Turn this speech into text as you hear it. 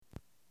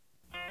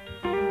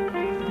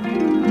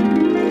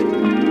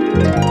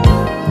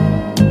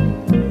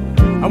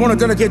want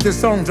to dedicate this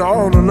song to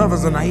all the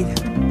lovers tonight.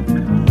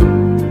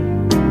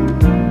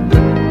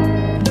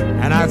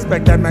 And I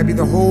expect that might be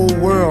the whole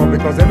world,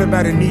 because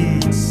everybody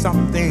needs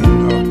something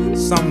or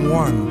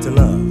someone to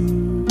love.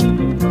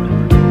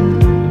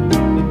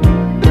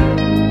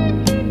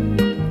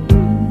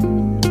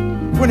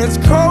 When it's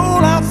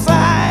cold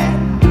outside,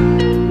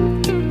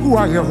 who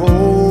are you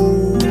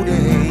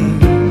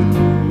holding?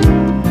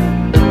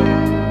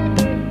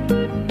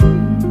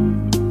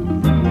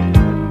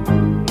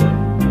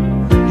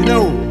 You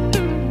know,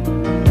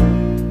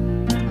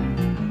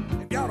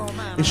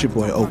 it's your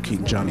boy O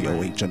King Johnny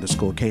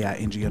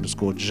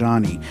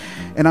OH_KING_Johnny,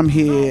 and I'm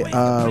here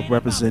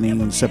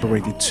representing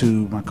Separated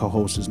 2. My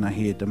co-host is not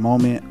here at the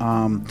moment.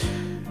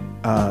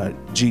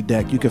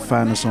 G-Deck, you can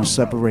find us on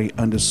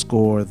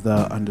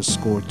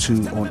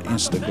separate_the_2 on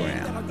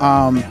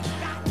Instagram.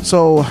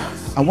 So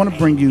I want to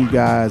bring you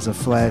guys a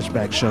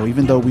flashback show,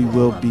 even though we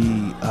will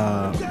be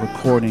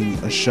recording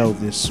a show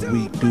this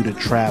week due to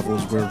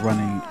travels. We're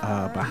running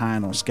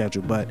behind on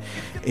schedule, but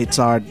it's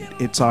our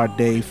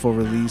day for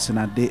release, and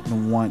I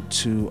didn't want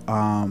to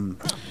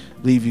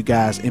leave you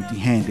guys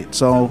empty-handed.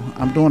 So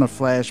I'm doing a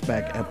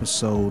flashback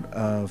episode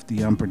of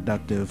the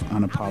Unproductive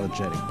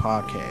Unapologetic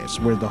podcast,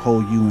 where the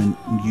whole U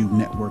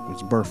network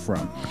was birthed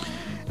from.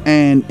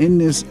 And in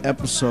this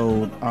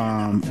episode,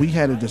 we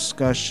had a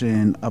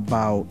discussion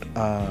about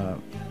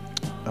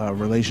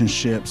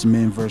relationships,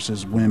 men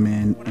versus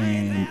women,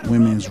 and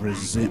women's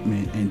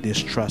resentment and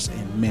distrust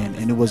in men.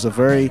 And it was a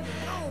very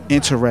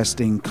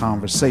interesting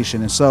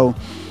conversation. And so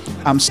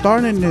I'm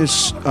starting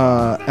this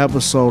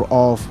episode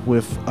off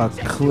with a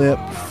clip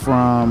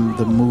from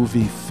the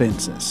movie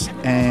Fences.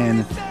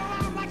 And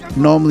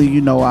normally,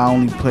 I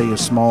only play a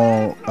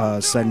small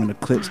segment of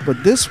clips,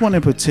 but this one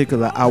in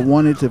particular, I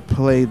wanted to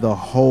play the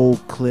whole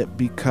clip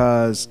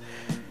because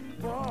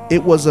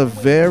it was a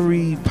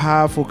very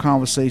powerful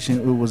conversation.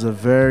 It was a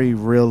very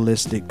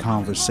realistic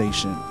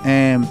conversation.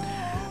 And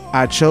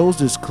I chose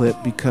this clip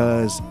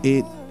because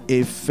it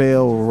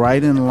fell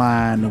right in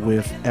line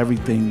with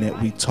everything that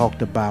we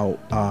talked about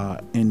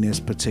in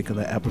this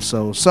particular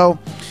episode. So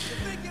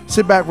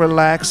sit back,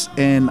 relax,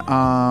 and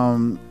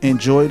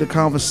enjoy the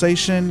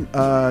conversation.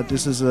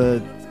 This is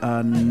a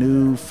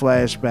new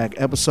flashback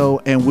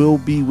episode, and we'll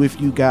be with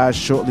you guys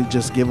shortly.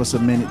 Just give us a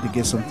minute to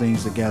get some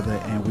things together,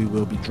 and we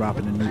will be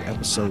dropping a new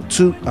episode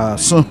soon.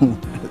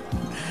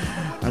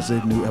 I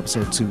said new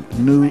episode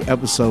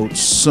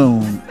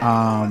soon.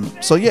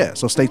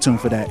 So stay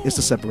tuned for that. It's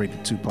the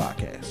Separated 2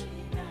 podcast.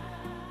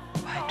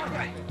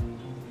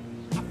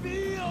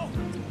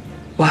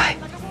 Why?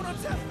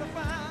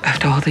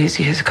 After all these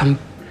years, come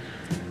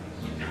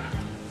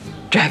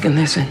dragging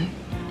this in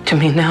to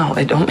me now.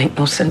 It don't make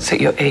no sense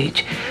at your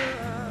age.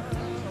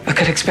 I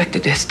could expect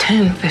it this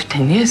 10,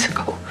 15 years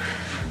ago,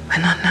 but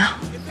not now.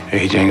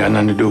 Age ain't got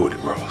nothing to do with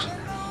it, Rose.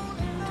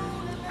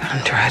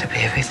 I'm trying to be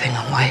everything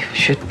a wife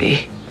should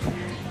be.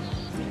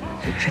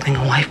 Everything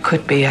a wife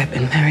could be. I've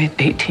been married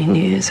 18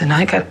 years, and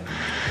I got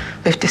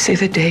live to see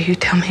the day you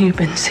tell me you've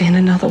been seeing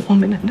another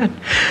woman and then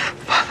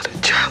fathered a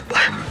child by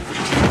her.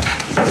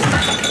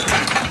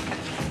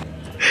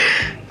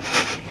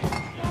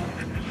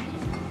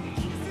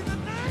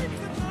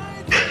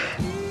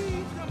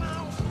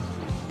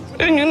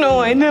 And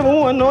I never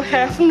want no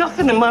half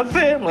nothing in my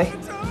family.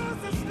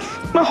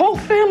 My whole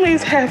family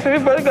is half.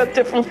 Everybody got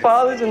different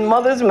fathers and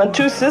mothers. My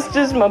 2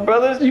 sisters, my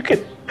brothers. You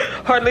could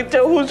hardly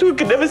tell who's who.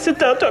 Could never sit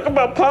down and talk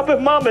about papa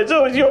and mama. It's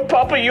always your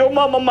papa, your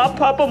mama, my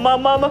papa, my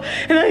mama.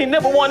 And I ain't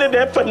never wanted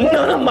that for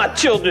none of my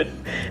children.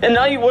 And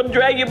now you want to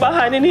drag you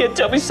behind in here and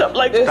tell me something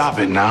like this? Stop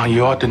it now.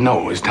 You ought to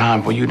know. It's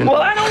time for you to know.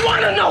 Well, I don't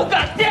want to know,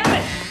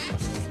 goddammit!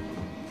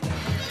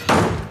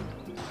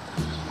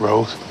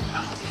 Rose.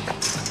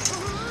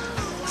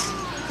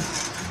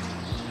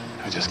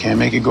 I just can't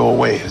make it go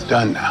away. It's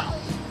done now.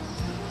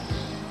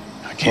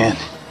 I can't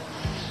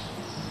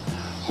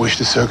wish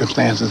the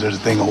circumstances of the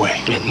thing away.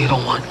 And you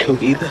don't want to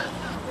either.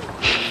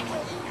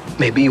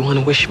 Maybe you want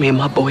to wish me and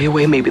my boy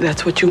away. Maybe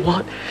that's what you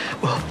want.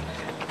 Well,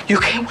 you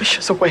can't wish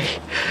us away.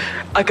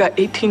 I got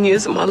 18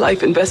 years of my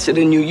life invested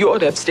in you. You ought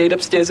to have stayed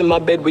upstairs in my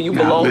bed where you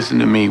Now, belong. listen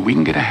to me. We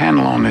can get a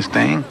handle on this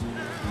thing.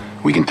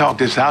 We can talk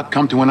this out,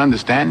 come to an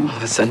understanding.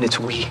 Listen, it's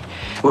we.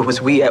 Where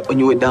was we at when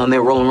you were down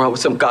there rolling around with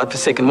some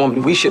godforsaken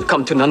woman? We should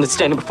come to an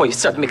understanding before you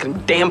start making a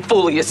damn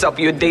fool of yourself.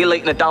 You're a day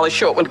late and a dollar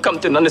short when it comes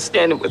to an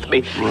understanding with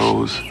me.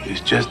 Rose, it's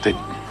just that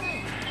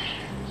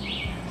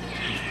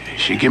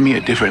she give me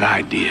a different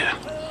idea,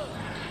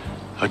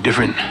 a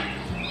different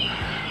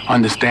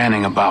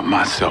understanding about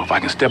myself.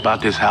 I can step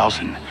out this house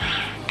and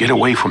get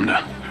away from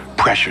the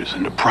pressures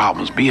and the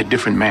problems, be a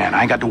different man.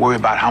 I ain't got to worry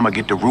about how I'm gonna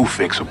get the roof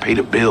fixed or pay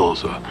the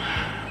bills, or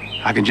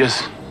I can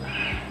just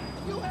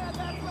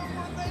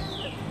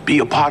be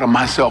a part of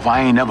myself I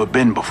ain't never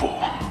been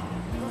before.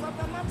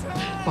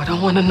 What I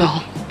want to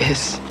know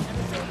is...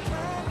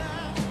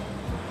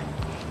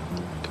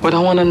 What I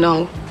want to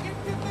know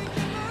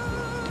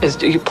is,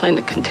 do you plan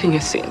to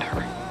continue seeing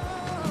her?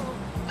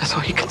 That's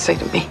all you can say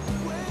to me.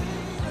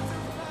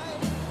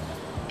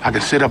 I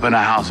can sit up in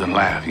a house and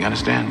laugh. You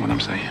understand what I'm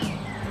saying?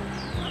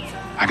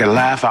 I can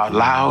laugh out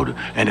loud,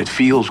 and it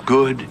feels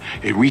good.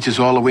 It reaches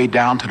all the way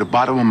down to the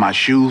bottom of my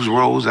shoes,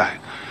 Rose. I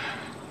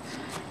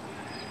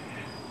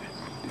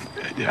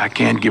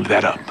can't give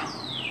that up.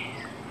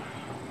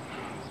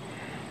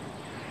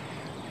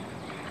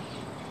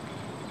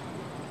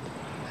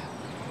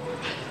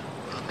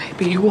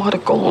 Maybe you ought to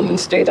go on and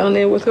stay down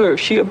there with her. Is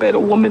she a better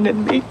woman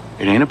than me?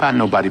 It ain't about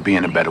nobody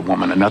being a better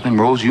woman or nothing,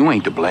 Rose. You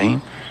ain't to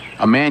blame.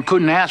 A man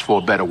couldn't ask for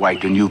a better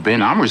wife than you've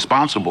been. I'm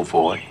responsible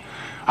for it.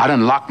 I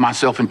done locked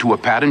myself into a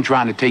pattern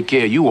trying to take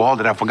care of you all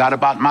that I forgot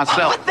about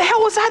myself. What the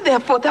hell was I there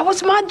for? That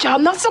was my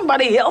job, not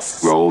somebody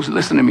else. Rose,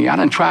 listen to me. I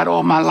done tried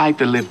all my life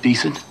to live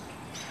decent,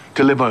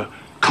 to live a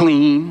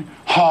clean,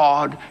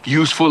 hard,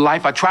 useful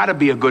life. I try to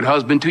be a good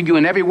husband to you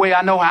in every way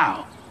I know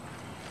how.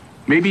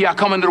 Maybe I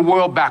come into the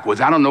world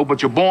backwards. I don't know,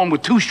 but you're born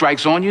with 2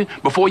 strikes on you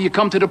before you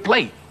come to the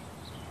plate.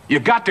 You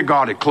got to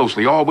guard it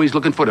closely, always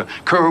looking for the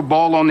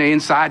curveball on the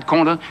inside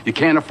corner. You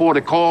can't afford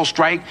a call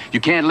strike. You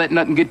can't let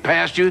nothing get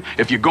past you.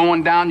 If you're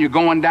going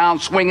down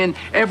swinging.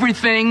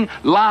 Everything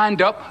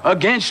lined up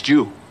against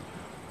you.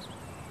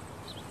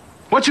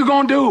 What you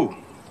gonna do?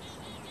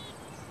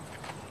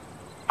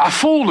 I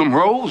fooled them,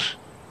 Rose.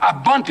 I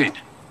bunted.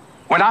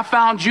 When I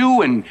found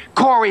you and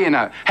Corey in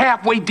a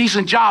halfway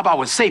decent job, I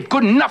was safe.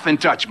 Couldn't nothing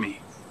touch me.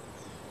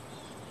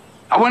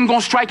 I wasn't going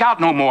to strike out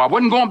no more. I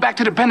wasn't going back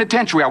to the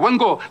penitentiary. I wasn't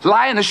going to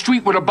lie in the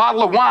street with a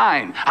bottle of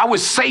wine. I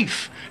was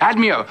safe. I had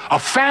me a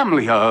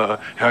family, a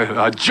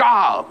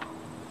job.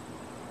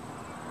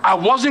 I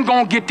wasn't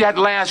going to get that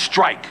last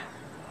strike.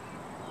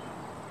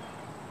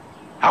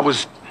 I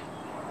was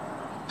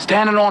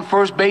standing on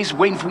first base,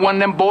 waiting for one of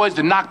them boys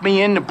to knock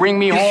me in to bring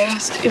me home.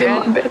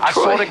 I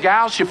saw the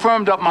gal, she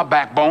firmed up my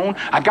backbone.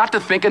 I got to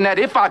thinking that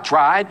if I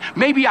tried,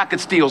 maybe I could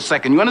steal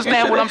second. You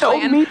understand what I'm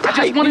saying? I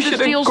just wanted to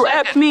steal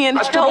second.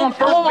 I stood on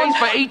first base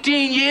for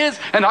 18 years,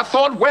 and I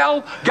thought,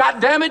 well,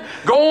 goddamn it,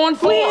 go on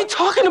forward. We ain't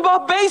talking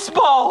about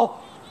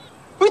baseball.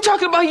 We're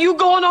talking about you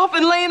going off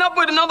and laying up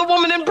with another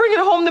woman and bringing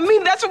her home to me.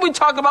 That's what we're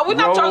talking about. We're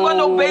not talking about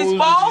no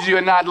baseball. You're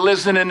not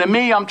listening to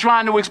me. I'm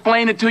trying to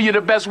explain it to you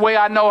the best way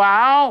I know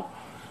how.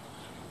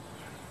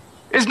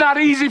 It's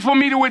not easy for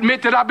me to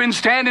admit that I've been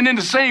standing in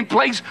the same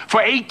place for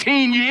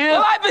 18 years.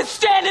 Well, I've been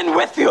standing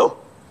with you.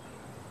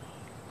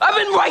 I've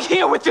been right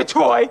here with you,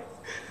 Troy.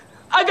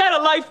 I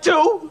got a life,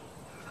 too.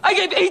 I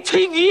gave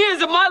 18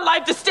 years of my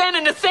life to stand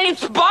in the same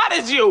spot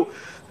as you.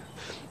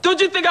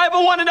 Don't you think I ever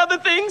wanted other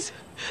things?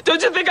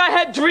 Don't you think I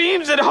had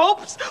dreams and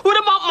hopes? What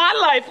about my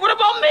life? What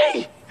about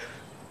me?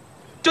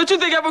 Don't you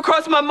think it ever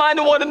crossed my mind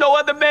to want to know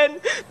other men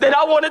that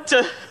I wanted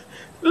to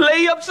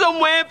lay up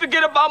somewhere and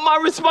forget about my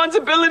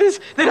responsibilities?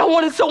 That I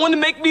wanted someone to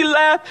make me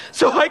laugh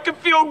so I could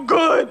feel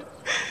good.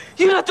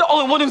 You're not the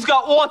only one who's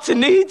got wants and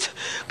needs,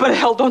 but I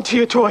held on to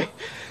you, Troy.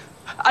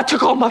 I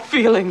took all my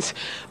feelings,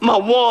 my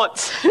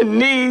wants and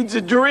needs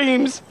and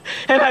dreams,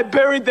 and I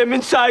buried them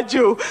inside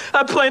you.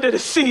 I planted a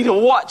seed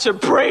and watched and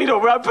prayed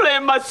over. I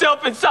planted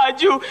myself inside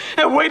you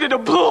and waited to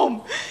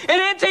bloom. It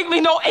didn't take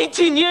me no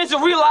 18 years to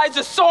realize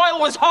the soil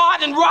was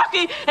hard and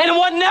rocky and it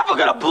was never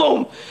gonna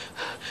bloom.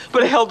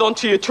 But I held on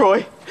to you,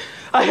 Troy.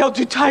 I held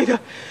you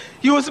tighter.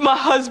 You was my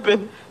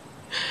husband.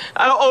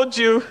 I owed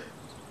you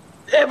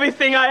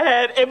everything I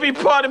had, every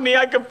part of me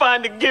I could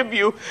find to give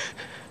you.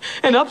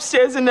 And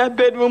upstairs in that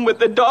bedroom with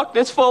the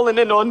darkness falling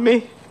in on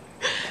me,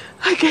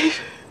 I gave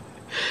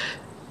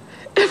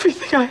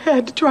everything I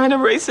had to try and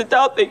erase the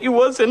doubt that you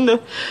wasn't the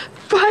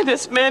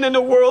finest man in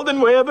the world,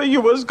 and wherever you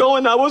was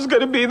going, I was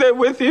going to be there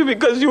with you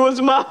because you was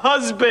my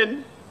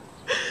husband.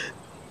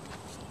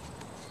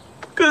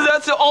 Because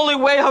that's the only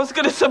way I was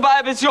going to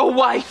survive as your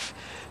wife.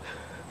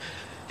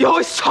 You're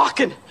always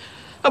talking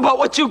about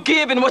what you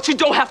give and what you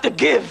don't have to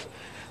give.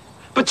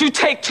 But you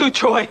take too,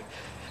 Troy.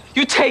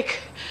 You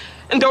take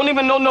and don't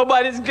even know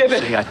nobody's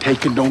giving. Say I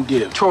take and don't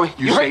give. Troy,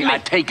 you say I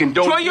take and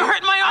don't Troy, give. you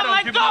hurt my arm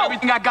like I don't give you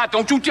everything I got.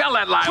 Don't you tell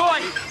that lie. Troy,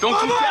 don't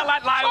you tell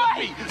that lie on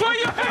me. Troy,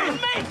 you hurt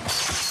me.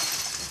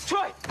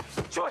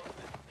 Troy.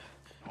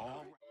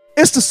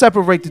 It's the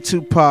Separate the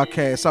Two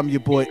podcast. I'm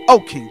your boy,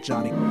 O King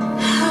Johnny.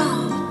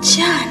 Oh,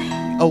 Johnny.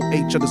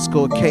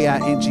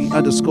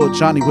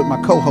 OH_KING_Johnny with my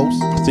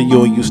co-host. So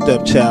you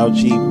stepchild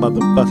G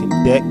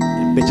motherfucking deck.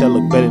 And bitch, I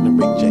look better than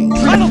Rick James.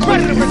 I look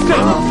better than Rick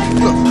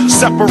James.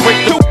 Separate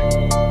the...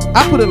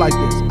 I put it like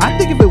this. I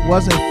think if it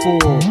wasn't for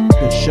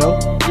the show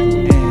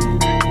and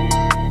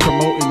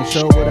promoting the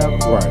show, whatever,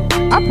 right,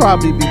 I'd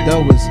probably be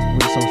done with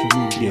social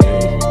media.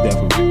 Yeah,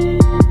 definitely.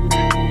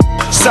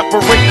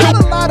 Separate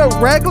Got a lot of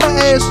regular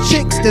ass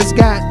chicks that's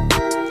got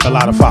a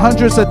lot of followers.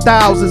 Hundreds of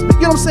thousands. You know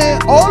what I'm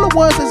saying? All the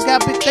ones that's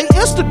got big, they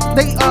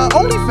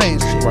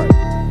OnlyFans shit. Right.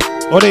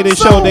 Or they didn't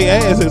show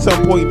their ass at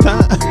some point in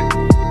time.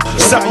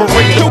 Separate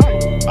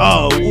the...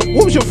 Oh,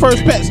 what was your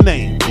first pet's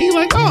name? And you're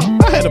like, oh,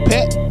 I had a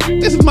pet.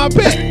 This is my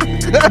pet.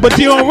 But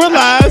you don't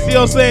realize, you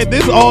know what I'm saying,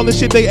 this is all the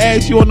shit they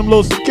ask you on them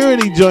little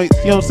security joints,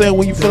 you know what I'm saying,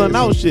 when you filling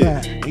out shit.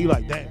 And you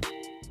like, damn.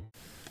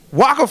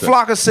 Waka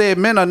Flocka said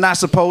men are not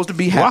supposed to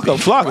be happy.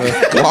 Waka Flocka?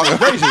 Waka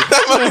crazy. Waka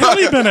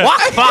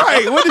Flocka?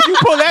 Right, when did you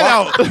pull that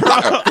out?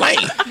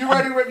 You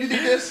ready, Rip? You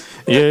did this?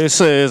 Yeah, it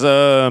says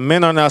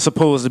men are not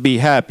supposed to be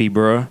happy,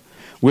 bruh.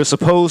 We're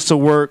supposed to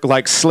work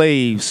like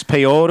slaves,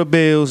 pay all the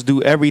bills,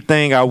 do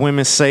everything our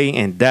women say,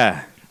 and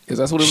die. Because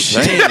that's what it was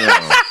saying.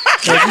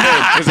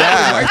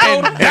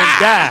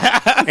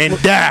 And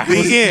die.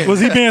 Was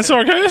he being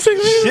sarcastic?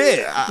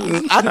 Shit.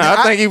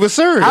 I think he was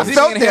serious. Was he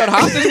being held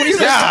hostage when he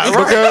said that?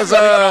 Because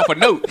off a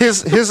note.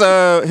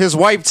 his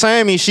wife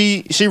Tammy,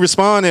 she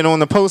responded on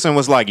the post and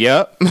was like,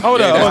 "Yep."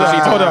 Hold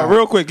up,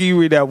 real quick. Can you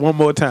read that one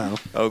more time?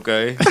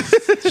 Okay.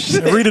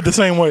 Read it the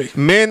same way.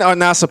 Men are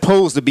not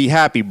supposed to be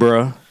happy,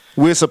 bruh.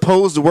 We're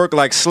supposed to work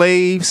like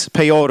slaves,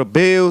 pay all the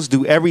bills,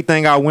 do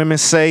everything our women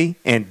say,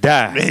 and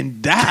die.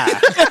 And die.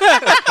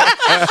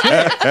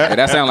 Yeah,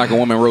 that sounds like a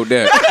woman wrote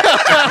that.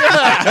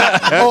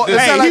 Oh, it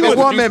sound like a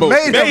woman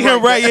made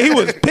him right. Yeah, he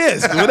was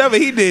pissed. Whatever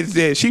he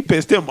did, she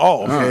pissed him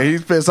off. Yeah,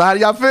 he's pissed. How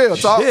do y'all feel?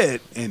 Talk.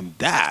 Shit, and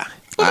die.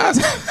 I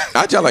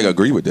just like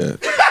agree with that.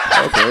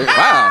 Okay.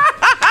 Wow.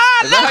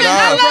 Is that how you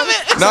feel, brother?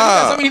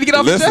 Something you need to get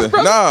off your chest,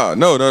 brother?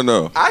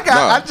 No.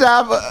 I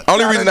job.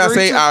 Only reason I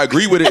say I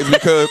agree with it is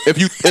because if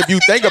you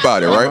think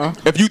about it, right?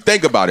 If you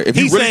think about it, if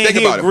you really think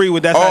about it, agree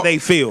with that's how they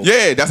feel.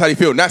 Yeah, that's how they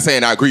feel. Not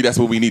saying I agree. That's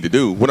what we need to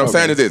do. What I'm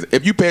saying is this: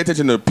 if you pay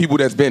attention to people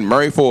that's been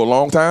married for a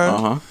long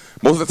time,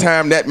 most of the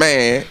time that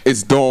man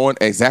is doing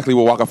exactly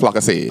what Waka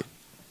Flocka said.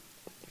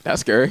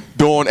 That's scary.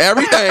 Doing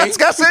everything.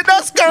 Scott said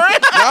that's scary.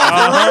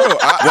 Nah, for real.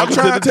 I'm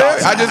trying to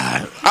tell you.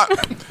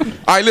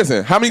 All right,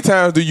 listen. How many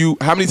times do you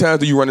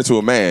run into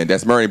a man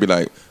that's married and be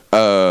like,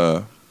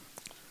 I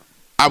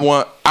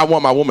want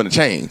my woman to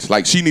change.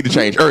 Like she need to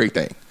change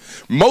everything.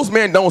 Most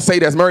men don't say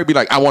that's married be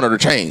like, I want her to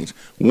change.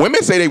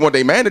 Women say they want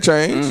their man to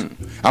change.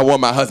 I want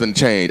my husband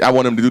to change. I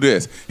want him to do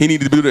this. He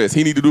need to do this.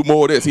 He need to do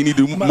more of this. He need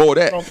to do more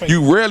of that.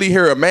 You rarely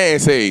hear a man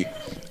say,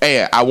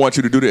 hey, I want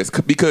you to do this,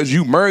 because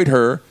you married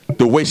her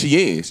the way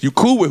she is. You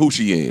cool with who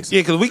she is.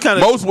 Yeah, because we kind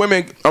of... Most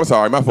women... I'm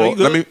sorry, my fault.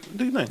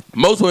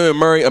 Most women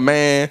marry a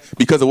man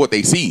because of what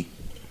they see.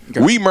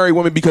 Okay. We marry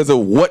women because of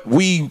what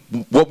we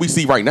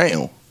see right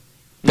now.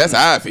 That's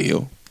how I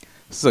feel.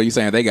 So you're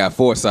saying they got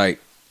foresight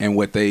in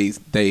what they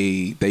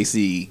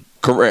see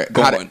correct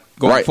going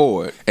right.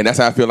 forward. And that's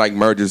how I feel like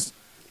marriages...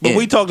 But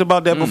we talked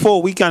about that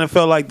before. We kind of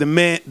felt like the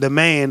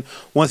man,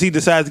 once he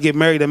decides to get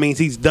married, that means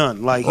he's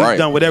done. Like he's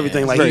done with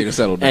everything. Like ready to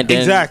settle down. And then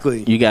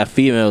exactly. You got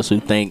females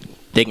who think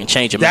they can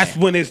change a man. That's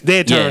when it's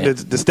their turn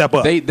to step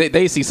up.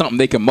 They see something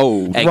they can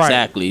mold.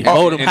 Exactly. Right.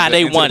 Mold them how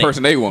they want the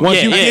person they want.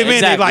 Once you give in,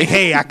 they're like,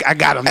 hey, I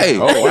got him. Hey,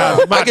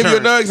 I'll give you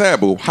another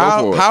example.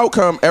 How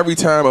come every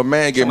time a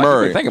man get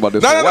married? Think about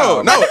this.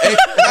 No.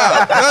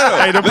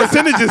 Hey, the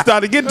percentages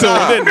started getting to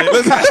him, didn't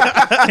it?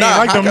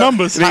 Like them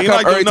numbers. How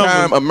come every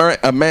time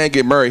a man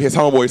get married, his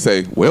homeboy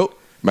say, well,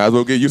 might as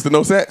well get used to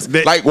no sex.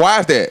 Like,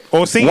 why is that?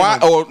 Or seeing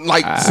them. Or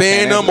like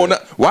seeing them or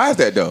not. Why is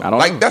that though?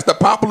 Like, that's the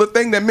popular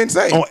thing that men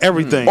say. On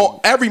everything. On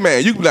every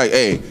man. You can be like,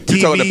 hey,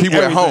 you talking to people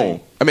at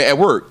home. I mean, at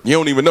work. You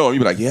don't even know them.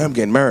 You be like, yeah, I'm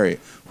getting married.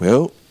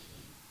 Well,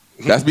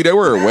 that's be that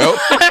word. Well,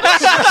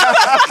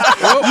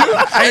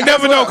 I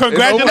never know.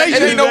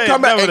 Congratulations. Ain't no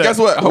comeback. And guess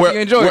what?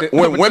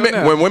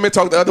 When women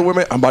talk to other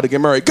women, I'm about to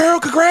get married. Girl,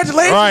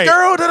 congratulations,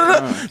 girl.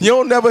 You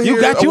don't never hear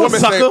a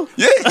woman say, you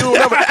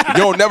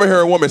don't never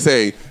hear a woman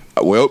say,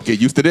 well, get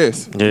used to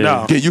this. Yeah.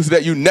 No. Get used to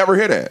that. You never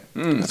hear that.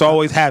 It's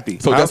always happy.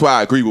 So that's why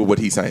I agree with what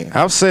he's saying.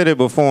 I've said it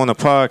before on the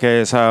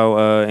podcast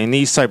how in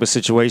these type of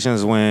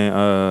situations when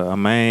a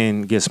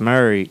man gets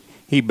married,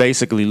 he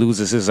basically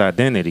loses his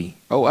identity.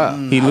 Oh wow!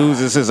 He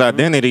loses his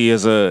identity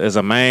as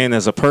a man,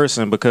 as a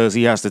person, because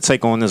he has to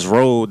take on this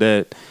role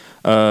that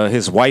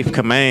his wife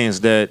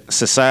commands. That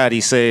society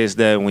says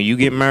that when you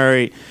get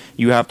married,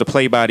 you have to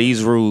play by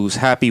these rules.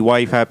 Happy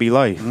wife, happy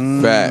life.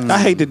 Facts. I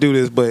hate to do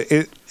this, but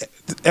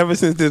ever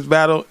since this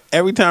battle,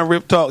 every time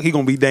Rip talk, he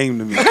gonna be Dame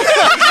to me. It's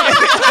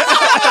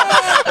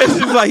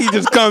just like he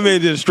just come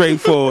in just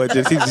straightforward.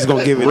 He's just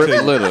gonna give it Rip to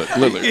you. Lillard.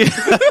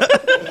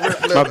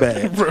 My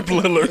bad. Rip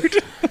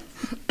Lillard.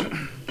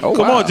 Oh,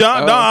 Come on,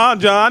 John.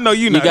 John, I know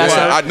you know.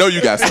 I know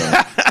you got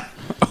some.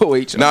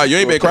 Nah, you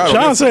ain't been crying.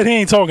 John said he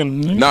ain't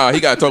talking. Nah,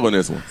 he got to talk on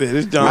this one. Yeah,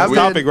 this John's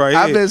topic right here.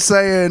 I've been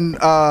saying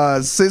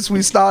since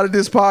we started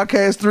this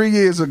podcast 3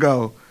 years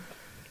ago,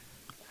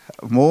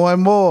 more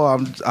and more,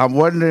 I'm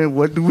wondering,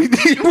 what do we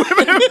need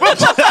women for?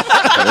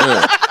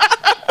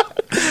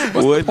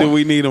 What do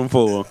we need them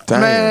for?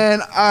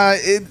 Man,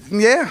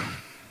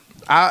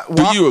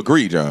 Do you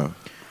agree, John,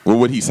 with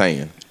what he's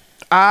saying?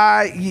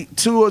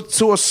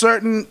 To a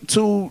certain,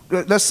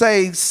 let's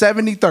say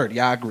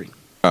 70-30, I agree.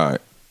 All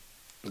right.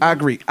 I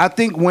agree. I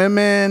think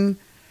women,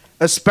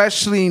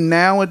 especially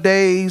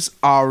nowadays,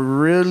 are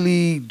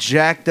really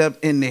jacked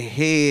up in the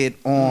head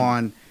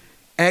on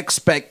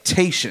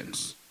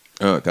expectations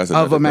That's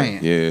of a thing. man.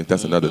 Yeah,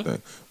 that's another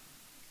thing.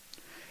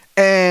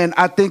 And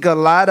I think a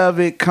lot of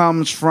it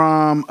comes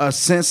from a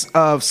sense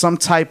of some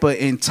type of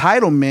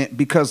entitlement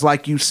because,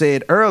 like you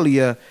said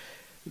earlier,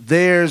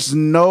 there's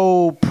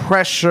no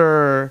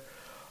pressure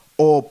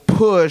or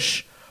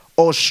push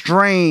or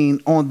strain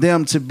on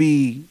them to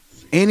be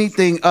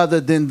anything other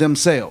than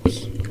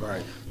themselves.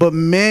 Right. But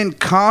men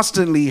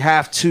constantly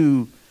have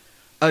to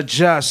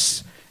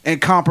adjust and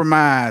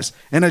compromise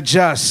and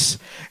adjust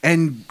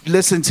and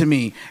listen to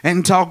me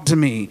and talk to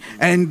me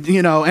and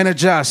and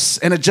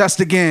adjust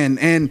again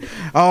and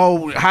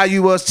how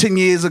you was 10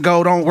 years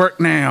ago don't work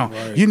now.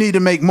 Right. You need to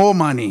make more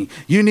money.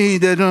 We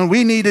need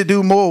to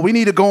do more. We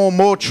need to go on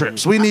more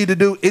trips. We need to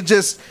do it.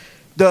 Just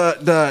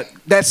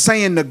that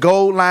saying the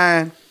goal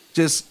line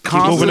just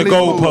constantly keep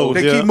moving the goalposts.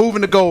 They keep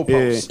moving the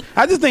goalposts. Yeah.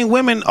 I just think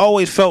women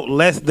always felt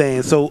less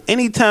than. So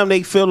anytime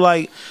they feel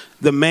like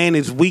the man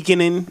is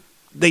weakening,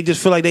 they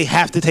just feel like they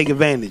have to take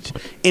advantage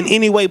in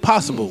any way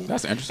possible.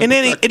 That's interesting. And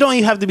then it don't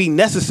even have to be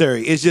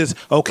necessary. It's just,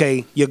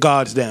 okay, your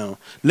guard's down.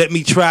 Let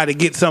me try to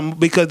get some,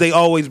 because they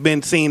always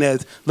been seen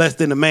as less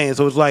than a man.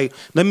 So it's like,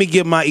 let me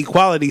get my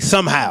equality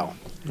somehow.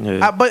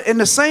 Yeah. But in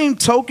the same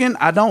token,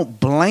 I don't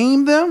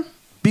blame them.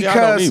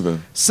 Because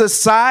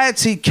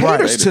society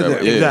caters to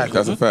them. Yeah, exactly.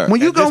 That's a fact.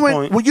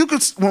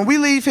 When we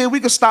leave here, we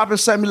could stop at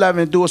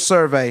 7-Eleven and do a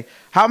survey.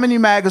 How many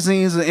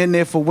magazines are in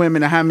there for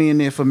women and how many in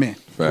there for men?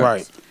 Facts.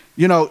 Right.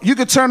 You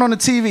could turn on the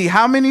TV.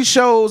 How many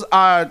shows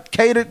are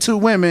catered to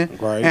women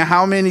and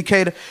how many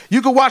cater?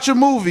 You could watch a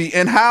movie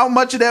and how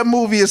much of that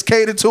movie is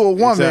catered to a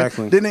woman.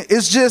 Exactly. Then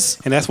it's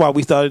just. And that's why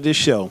we started this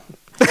show.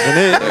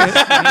 And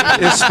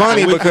it's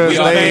funny because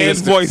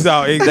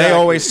they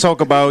always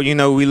talk about,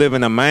 we live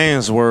in a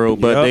man's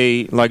world, but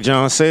they, like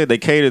John said, they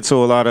cater to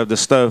a lot of the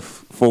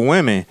stuff for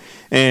women.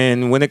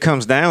 And when it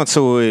comes down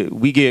to it,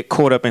 we get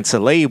caught up into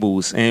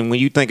labels. And when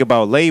you think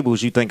about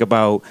labels, you think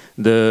about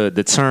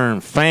the term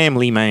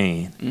family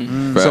man.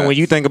 Mm-hmm. So when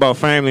you think about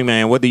family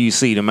man, what do you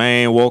see? The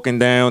man walking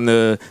down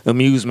the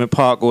amusement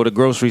park or the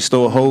grocery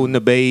store holding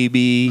the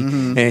baby,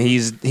 and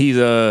he's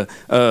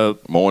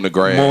mowing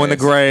the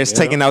grass,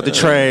 taking out the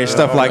trash,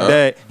 stuff like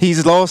that.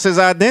 He's lost his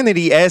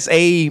identity as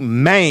a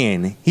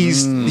man.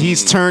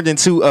 He's turned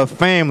into a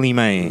family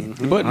man.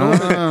 But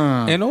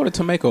in order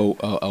to make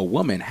a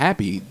woman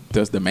happy,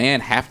 does the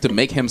man have to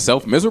make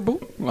himself miserable?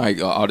 Like,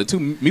 are the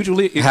two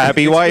mutually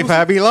happy wife,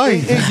 happy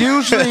life? It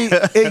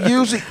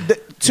usually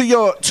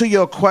to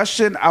your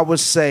question, I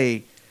would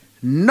say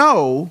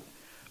no,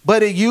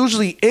 but it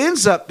usually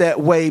ends up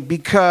that way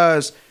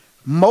because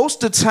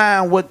most of the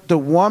time what the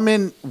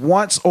woman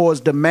wants or is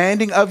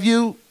demanding of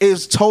you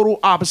is total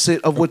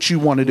opposite of what you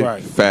want to do.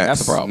 Right. Facts.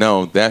 That's a problem.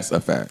 No, that's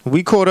a fact.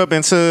 We caught up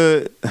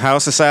into how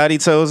society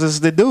tells us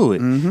to do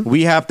it. Mm-hmm.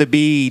 We have to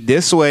be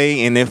this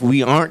way, and if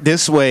we aren't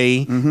this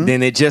way,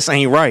 then it just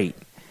ain't right.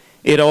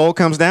 It all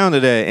comes down to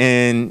that,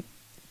 and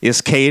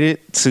it's catered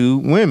to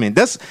women.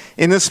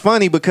 And it's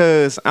funny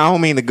because I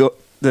don't mean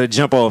to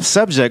jump off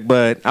subject,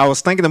 but I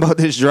was thinking about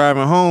this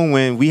driving home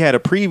when we had a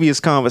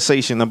previous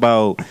conversation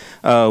about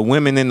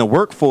women in the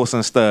workforce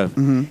and stuff.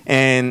 Mm-hmm.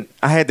 And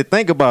I had to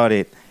think about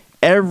it.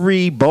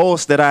 Every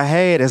boss that I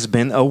had has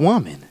been a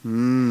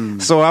woman.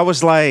 So I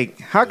was like,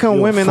 how come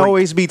women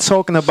always be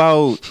talking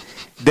about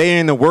they're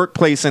in the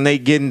workplace and they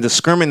getting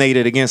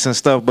discriminated against and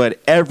stuff,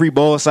 but every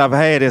boss I've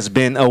had has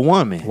been a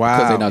woman? Wow.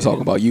 Because they're not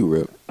talking about you,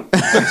 Rip. They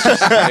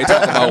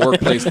talking about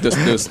workplace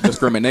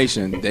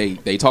discrimination.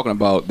 They talking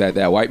about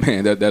that white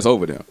man that's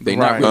over them. They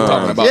not really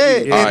talking about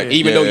you.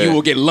 Even though you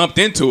will get lumped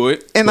into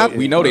it, and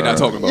we know they're not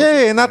talking about you.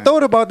 And I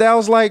thought about that. I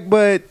was like,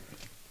 but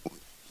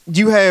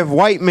you have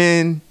white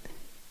men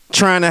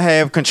trying to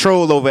have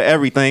control over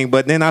everything,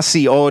 but then I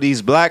see all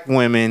these black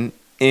women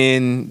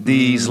in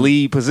these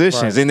lead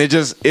positions, and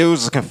it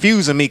was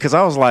confusing me because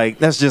I was like,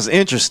 that's just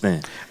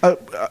interesting.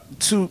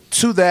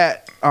 To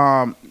that,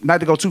 not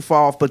to go too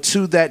far off, but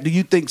to that, do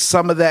you think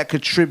some of that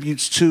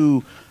contributes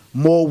to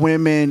more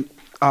women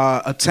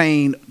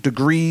attain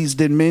degrees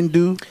than men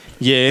do?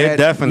 Yeah,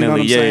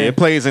 definitely. It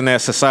plays in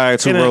that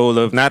societal role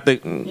of not to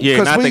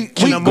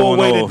keep more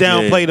way to off.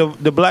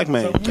 downplay the black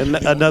man.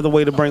 Another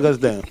way to bring us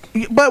down.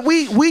 But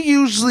we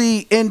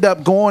usually end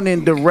up going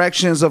in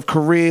directions of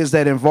careers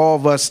that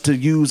involve us to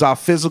use our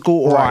physical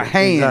or our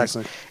hands.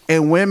 Exactly.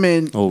 And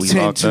women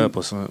tend to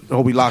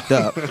we locked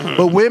up.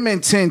 But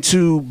women tend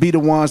to be the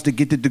ones to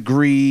get the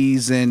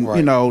degrees and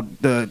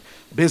the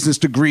business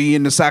degree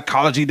and the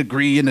psychology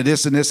degree and the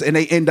this and this, and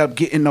they end up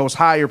getting those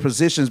higher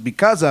positions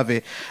because of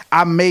it.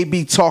 I may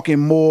be talking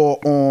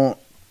more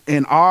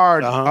in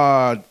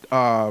our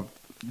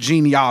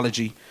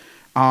genealogy.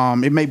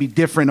 It may be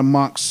different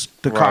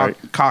amongst the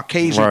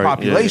Caucasian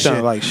population. You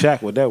sound like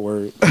Shaq with that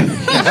word.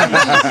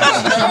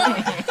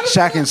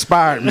 Shaq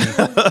inspired me.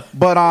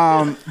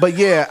 But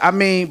yeah, I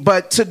mean,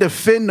 but to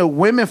defend the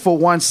women for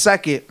 1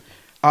 second,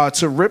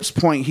 to Rip's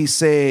point, he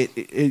said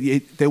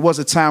there was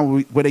a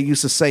time where they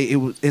used to say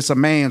it's a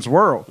man's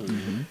world.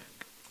 Mm-hmm.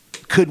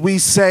 Could we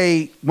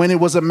say when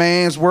it was a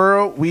man's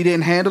world, we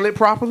didn't handle it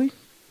properly?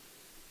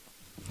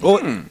 Or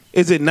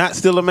is it not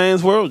still a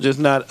man's world, just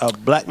not a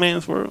black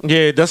man's world?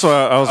 Yeah, that's what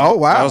I was. Oh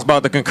wow! I was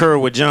about to concur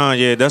with John.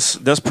 Yeah,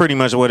 that's pretty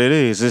much what it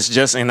is. It's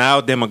just in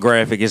our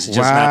demographic, it's just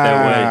not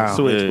that way.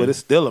 Switch, but it's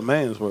still a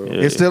man's world.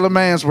 Yeah. It's still a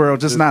man's world,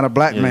 just not a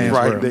black man's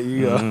world. Right there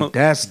you go. Mm-hmm.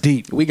 That's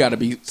deep. We got to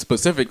be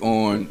specific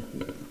on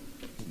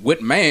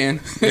what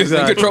man is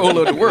in control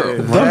of the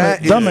world.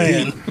 The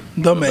man.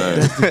 The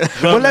man.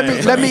 Well,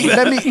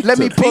 let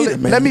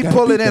me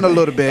pull it in a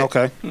little bit.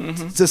 Okay.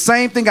 It's the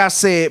same thing I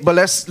said, but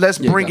let's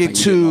bring it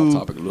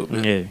to.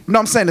 No,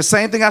 I'm saying the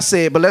same thing I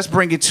said, but let's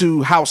bring it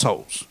to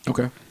households.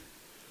 Okay.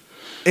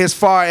 As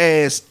far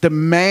as the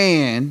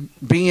man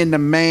being the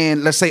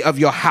man, let's say, of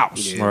your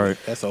house. Yeah, right.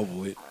 That's over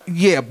with.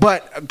 Yeah,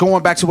 but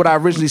going back to what I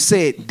originally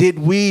said, did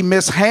we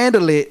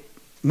mishandle it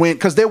when?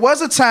 Because there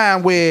was a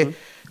time where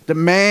the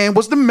man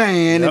was the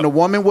man and the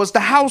woman was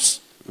the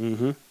house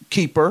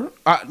keeper.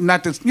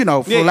 Not to,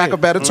 for lack of a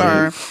better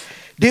term.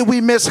 Did we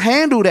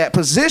mishandle that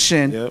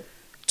position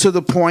to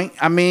the point?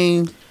 I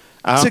mean.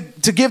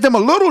 To give them a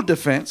little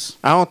defense.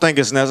 I don't think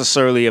it's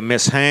necessarily a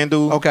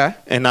mishandle. Okay.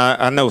 And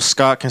I know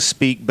Scott can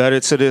speak better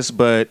to this,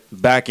 but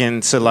back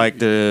into like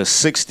the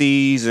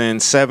 60s and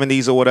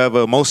 70s or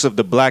whatever, most of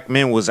the black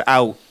men was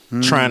out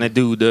trying to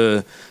do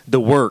the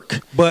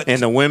work.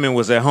 And the women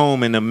was at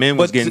home and the men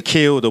was getting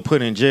killed or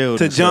put in jail.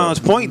 To John's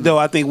point, though,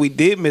 I think we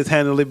did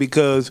mishandle it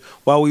because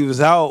while we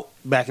was out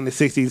back in the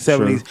 60s,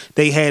 70s,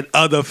 they had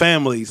other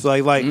families.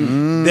 Like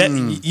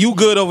that, you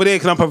good over there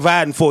because I'm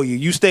providing for you.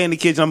 You stay in the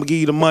kitchen, I'm going to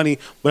give you the money,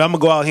 but I'm going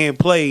to go out here and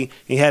play,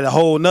 and had a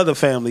whole nother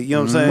family. You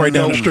know what I'm saying? Right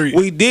down the street.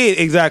 We did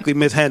exactly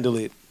mishandle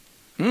it.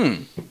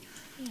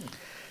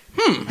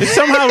 It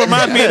somehow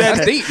reminds me of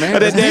that, deep, man. of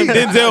that damn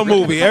Denzel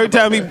movie. Every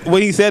time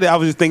when he said it, I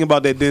was just thinking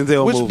about that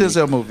Denzel Which movie. Which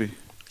Denzel movie?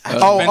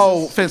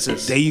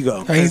 Fences. There you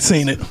go. I ain't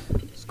seen it.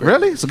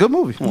 Really? It's a good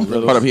movie. Hold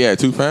up, he had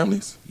two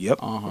families?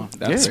 Yep. Why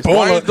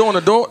is doing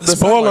the door?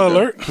 Spoiler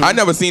alert. I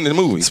never seen this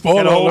movie.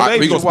 Spoiler alert.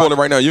 We gonna spoil it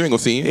right now. You ain't gonna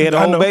see it. He had a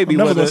whole baby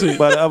by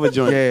the other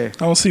joint. Yeah.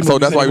 I don't see. So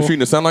that's why he you're treating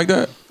the son like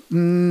that?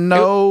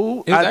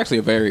 No. It was actually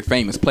a very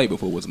famous play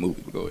before it was a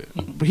movie. Go ahead.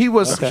 He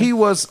was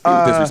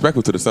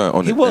disrespectful to the son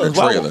on the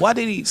trailer. Why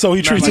did he? So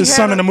he treats his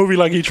son in the movie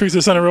like he treats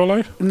his son in real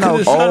life? No.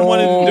 His son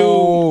wanted to do.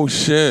 Oh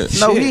shit.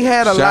 No, he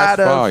had a Shots lot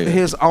of fired.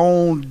 his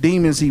own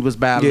demons he was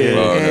battling,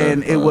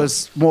 and it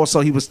was more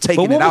so he was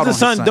taking But it out what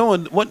was on the his son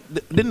doing?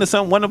 What didn't the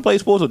son want to play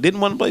sports or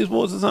didn't want to play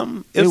sports or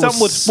something? It was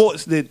something with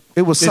sports that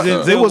It was that some-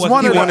 Denzel it was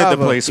one he of the wanted to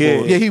other. play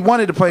sports. Yeah, he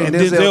wanted to play, and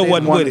And Denzel, Denzel didn't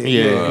wasn't want with it. it.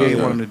 Yeah, he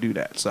Yeah. wanted to do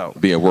that. So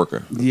Be a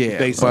worker. yeah,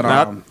 Basically. but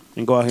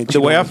and go ahead. And The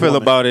cheat way on I his feel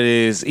woman. about it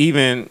is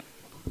even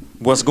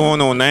what's going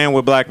on now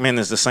with black men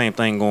is the same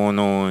thing going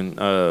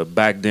on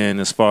back then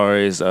as far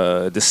as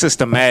the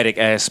systematic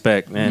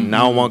aspect. And I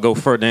don't want to go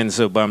further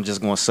into it, but I'm just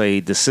going to say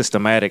the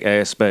systematic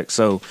aspect.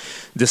 So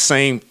the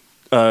same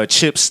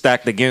chips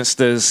stacked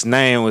against us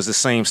now is the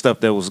same stuff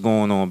that was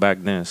going on back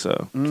then.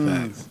 So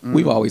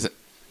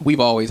We've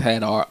always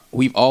had our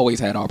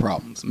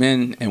problems.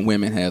 Men and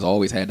women has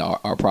always had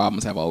our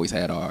problems, have always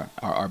had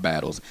our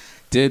battles.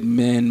 Did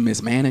men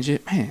mismanage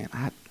it? Man,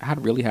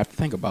 I'd really have to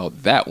think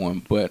about that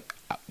one. But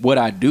what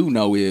I do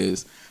know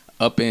is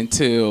up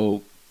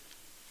until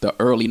the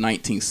early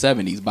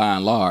 1970s, by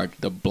and large,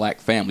 the black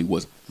family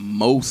was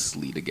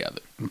mostly together.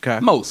 Okay.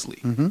 Mostly.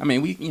 I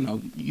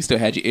mean, you still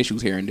had your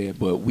issues here and there,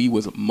 but we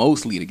was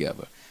mostly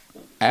together.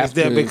 Is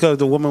that because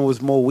the woman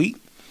was more weak?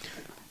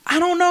 I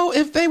don't know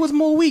if they was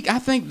more weak. I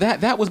think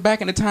that was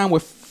back in the time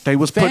where they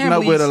was putting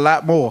up with a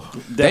lot more.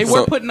 They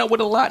were putting up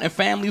with a lot, and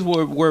families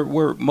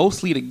were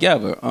mostly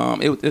together.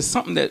 It's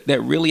something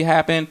that really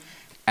happened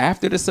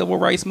after the civil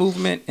rights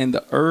movement in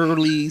the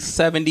early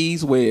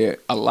 70s, where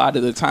a lot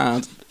of the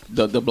times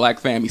the black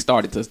family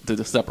started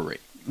to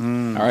separate. All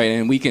right,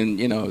 and we can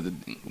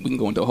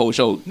go into a whole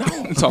show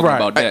talking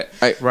about that.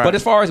 But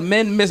as far as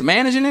men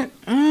mismanaging it,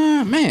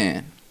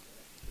 man,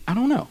 I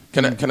don't know.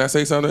 Can I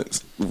say something?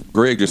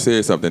 Greg just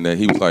said something that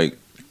he was like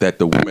that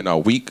the women are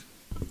weak.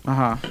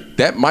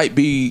 That might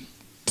be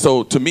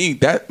so. To me,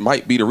 that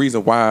might be the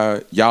reason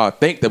why y'all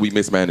think that we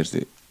mismanaged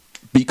it.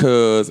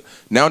 Because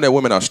now that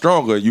women are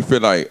stronger, you feel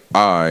like,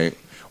 all right,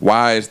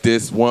 why is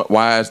this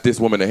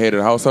woman the head of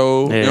the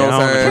household? Yeah, you know what I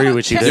I'm don't saying? agree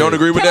with you You don't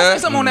agree with Can I that?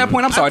 say something on that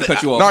point? I'm sorry to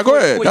cut you off. No, go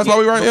ahead. That's why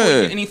we right. Before we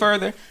Yeah. get any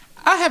further,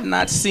 I have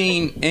not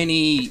seen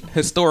any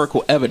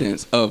historical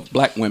evidence of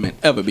black women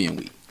ever being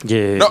weak.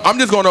 yeah, No, I'm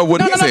just going on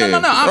what he said. No.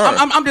 All right.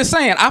 I'm just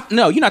saying.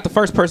 You're not the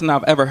first person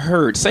I've ever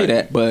heard say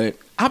that, but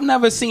I've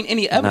never seen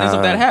any evidence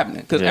of that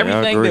happening. Because Yeah, I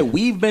everything agree. that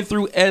we've been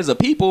through as a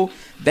people,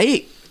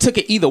 they took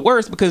it either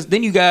worse because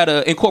then you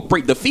gotta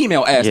incorporate the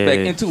female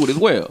aspect Yeah. into it as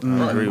well.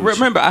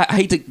 Remember, I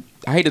hate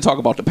to talk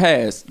about the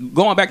past.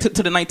 Going back to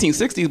the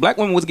 1960s, black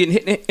women was getting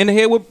hit in the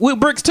head with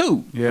bricks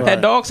too. Yeah.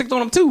 Had dogs sicked on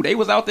them too. They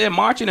was out there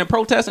marching and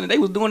protesting, and they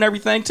was doing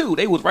everything too.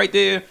 They was right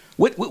there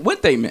with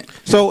what they meant.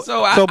 So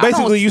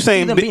basically, you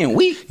saying them being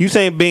weak. You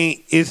saying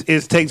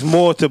it takes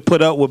more to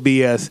put up with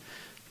BS,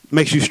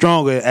 makes you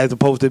stronger as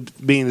opposed to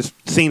being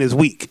seen as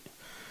weak.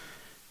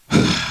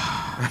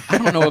 I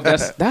don't know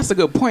if that's a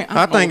good point.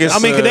 I think it's. I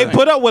mean, 'cause they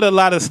put up with a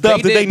lot of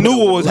stuff They that they did put knew up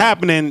what with was a lot.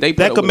 happening. They put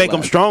That up could with make a them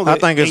lot. stronger. I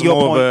think it's in your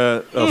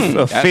more point.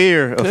 of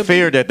a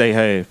fear that they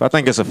have. I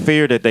think it's a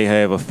fear that they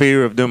have, a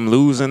fear of them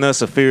losing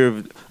us, a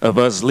fear of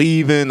us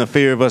leaving, a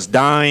fear of us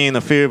dying,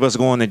 a fear of us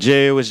going to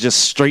jail. It's just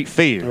straight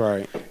fear.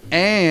 Right.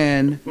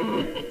 And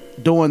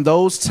during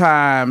those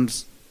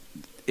times,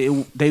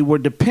 they were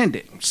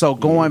dependent. So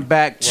going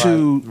back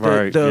to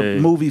the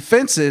movie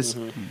Fences,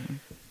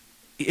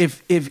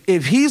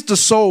 if he's the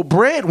sole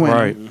breadwinner,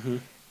 Right.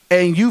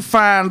 and you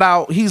find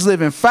out he's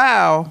living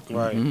foul,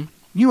 Right.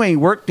 you ain't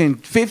worked in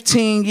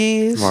 15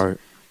 years. Right.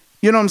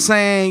 You know what I'm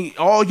saying?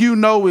 All you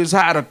know is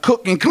how to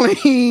cook and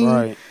clean.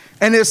 Right.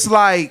 And it's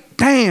like,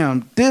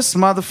 damn, this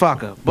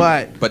motherfucker.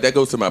 But that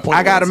goes to my point.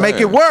 I got to make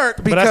it work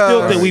because But I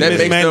still think we that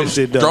makes mismanaged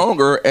them it, though.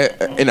 stronger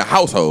in a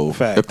household.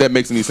 Fact. If that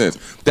makes any sense.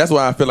 That's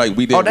why I feel like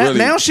we didn't really.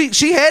 now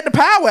she had the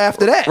power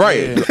after that.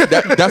 Right.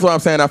 That's what I'm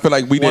saying. I feel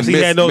like we Once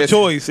didn't. he had no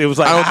choice, it was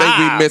like, I don't think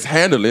we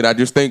mishandled it. I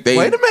just think they.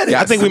 Wait a minute.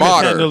 got I think we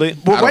smarter. mishandled it.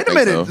 Well, I don't wait a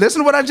think minute. so. Listen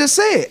to what I just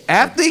said.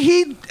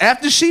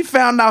 After she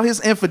found out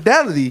his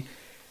infidelity,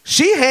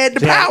 she had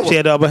the power. She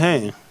had the upper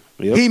hand.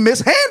 Yep. He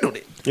mishandled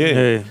it.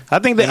 Yeah. I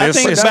think that. And I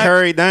think it's back,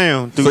 carried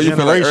down through you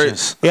feel like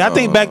generations. Yeah, I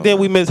think back then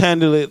we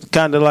mishandled it,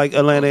 kind of like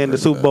Atlanta in the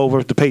Super Bowl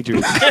versus the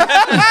Patriots.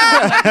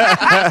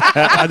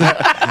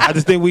 I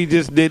just think we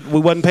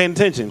wasn't paying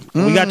attention.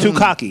 We got too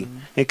cocky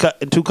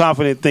and too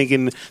confident,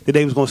 thinking that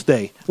they was gonna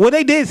stay. Well,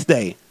 they did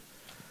stay.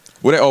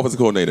 Where that offensive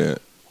coordinator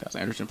at? That's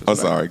Anderson. I'm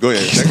sorry. Go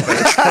ahead.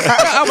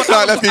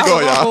 Let's keep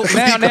going, y'all.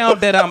 Now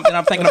that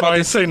I'm thinking about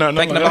this, say nothing.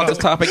 thinking about this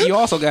topic, you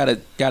also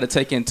gotta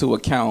take into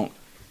account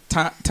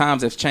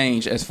times have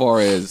changed as far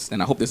as,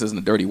 and I hope this isn't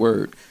a dirty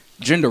word,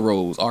 gender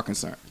roles are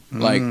concerned.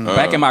 Like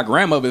back in my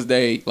grandmother's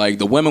day, like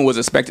the woman was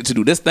expected to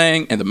do this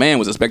thing and the man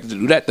was expected to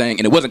do that thing,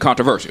 and it wasn't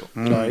controversial.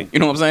 Right. You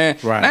know what I'm saying?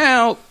 Right.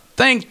 Now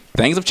things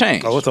have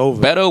changed. Oh, it's over.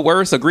 Better,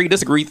 worse, agree,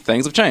 disagree.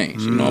 Things have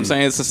changed. You know what I'm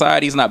saying?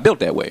 Society's not built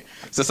that way.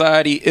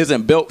 Society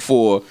isn't built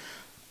for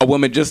a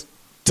woman just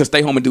to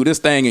stay home and do this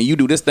thing and you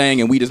do this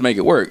thing and we just make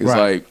it work. It's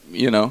Right. like,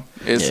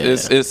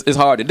 it's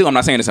hard to do. I'm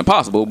not saying it's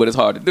impossible, but it's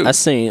hard to do. I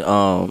seen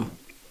on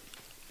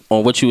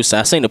what you were saying.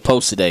 I seen the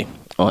post today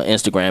on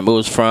Instagram. It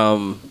was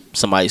from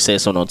somebody said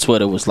something on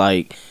Twitter. It was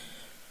like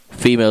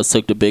females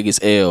took the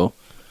biggest L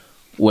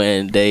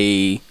when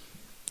they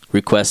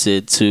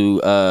requested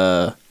to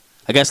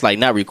I guess like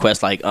not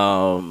request like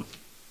I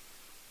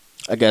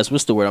guess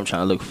what's the word I'm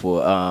trying to look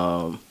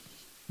for?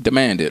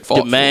 Demanded,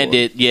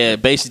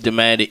 basically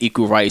demanded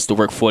equal rights to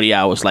work 40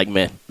 hours like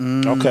men.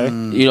 Okay.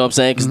 You know what I'm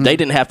saying? Because they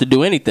didn't have to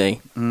do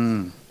anything.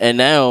 And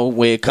now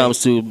when it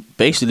comes to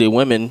basically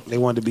women, They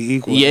wanted to be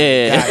equal.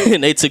 yeah,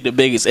 and they took the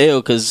biggest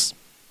L because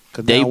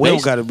They we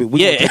don't gotta be.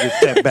 We yeah. gotta take a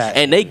step back.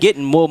 and they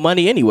getting more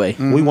money anyway.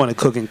 We want to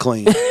cook and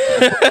clean.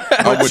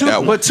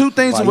 But two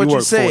things Wow, of what you you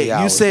work said. 40 You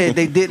hours. said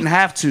they didn't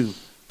have to,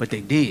 but they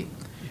did.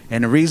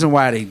 And the reason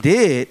why they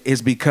did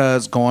is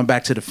because going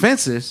back to the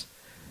fences,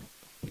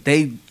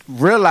 they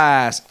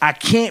realized I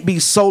can't be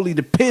solely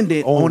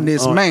dependent on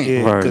this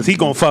man. because he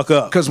gonna fuck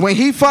up. Because when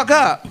he fuck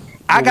up,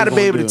 I What got to we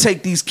be gonna able to do?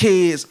 take these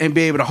kids and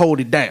be able to hold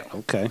it down.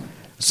 Okay.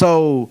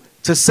 So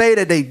to say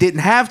that they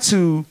didn't have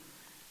to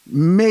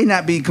may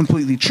not be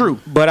completely true.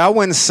 But I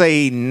wouldn't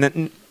say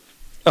a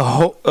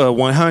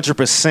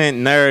 100%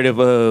 narrative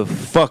of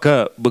fuck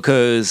up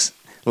because,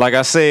 like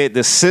I said,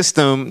 the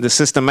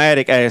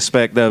systematic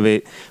aspect of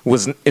it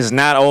is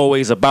not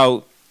always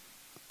about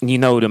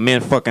the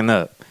men fucking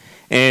up.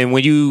 And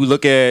when you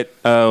look at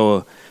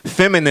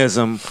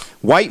feminism,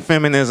 white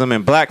feminism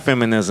and black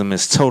feminism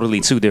is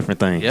totally two different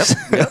things.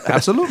 Yep,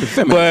 absolutely.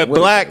 But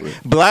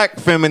black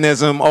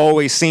feminism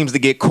always seems to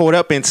get caught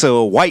up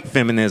into white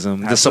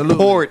feminism, Absolutely. the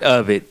support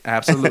of it.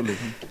 Absolutely.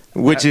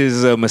 Which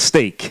is a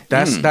mistake.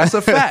 That's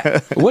a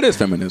fact. What is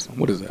feminism?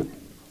 What is that?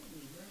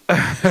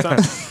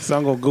 So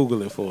I'm gonna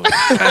Google it for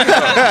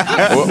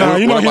us. No,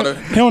 you know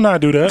he don't not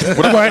do that. He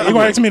gonna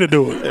ask me to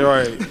do it.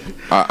 Right.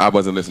 I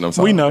wasn't listening. I'm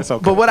sorry. We know. Okay.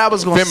 But what I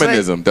was going to say,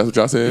 Feminism. That's what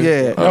y'all said?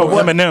 Yeah. No,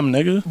 Eminem,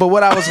 nigga. but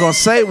what I was going to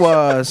say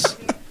was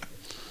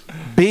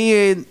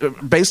being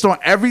based on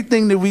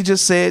everything that we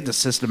just said, the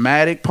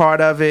systematic part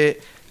of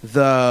it,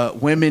 the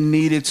women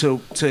needed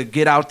to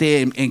get out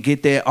there and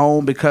get their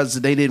own because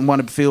they didn't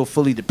want to feel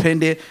fully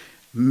dependent.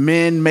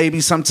 Men maybe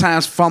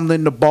sometimes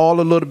fumbling the ball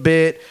a little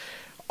bit.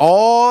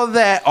 All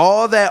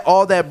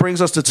that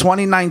brings us to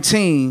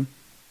 2019.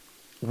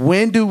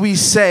 When do we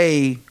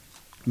say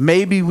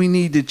maybe we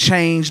need to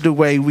change the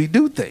way we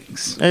do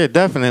things? Yeah,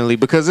 definitely,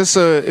 because it's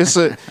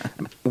a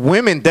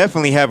women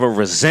definitely have a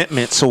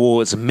resentment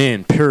towards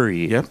men.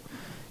 Period. Yep.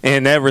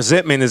 And that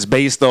resentment is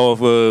based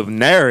off of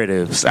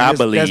narratives, I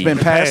believe. That's been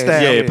passed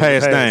down. Yeah,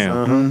 passed Passed.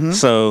 down. Mm-hmm.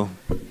 So,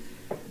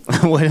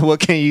 what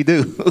can you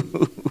do?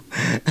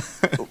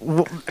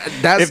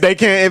 That's if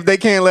they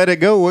can't let it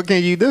go, what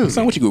can you do?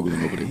 Son, what you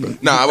Googling over there, bro?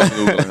 Nah, I wasn't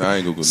Googling. I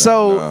ain't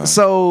Googling.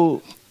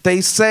 so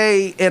they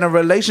say in a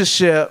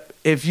relationship,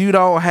 if you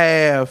don't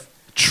have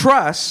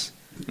trust,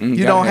 you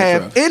gotta don't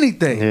have have trust.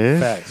 anything.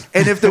 Facts.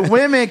 And if the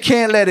women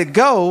can't let it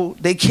go,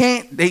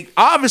 they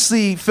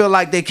obviously feel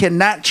like they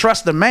cannot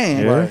trust the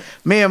man. Right.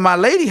 Me and my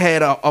lady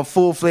had a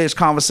full-fledged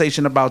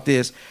conversation about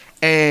this,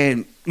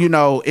 and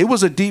it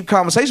was a deep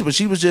conversation, but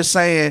she was just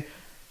saying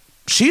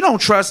she don't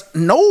trust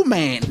no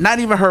man, not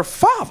even her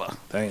father.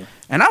 Dang.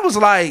 And I was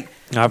like,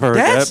 I've heard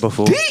that's that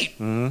before. deep.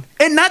 And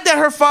not that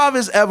her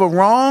father's ever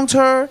wronged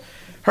her.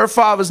 Her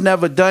father's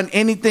never done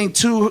anything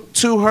to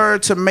her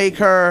to make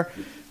her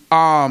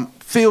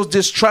feel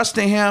distrust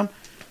in him.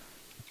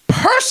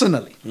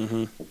 Personally.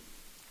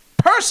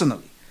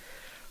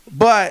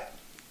 But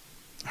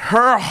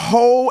her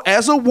whole,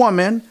 as a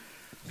woman,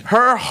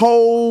 her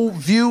whole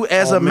view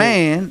as a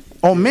man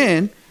on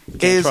men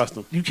is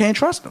you can't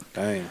trust them.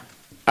 Dang.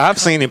 I've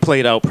seen it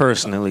played out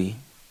personally.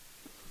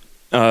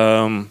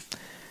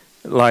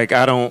 Like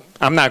I'm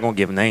not gonna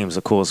give names,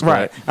 of course,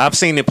 but I've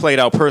seen it played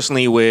out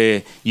personally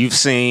where you've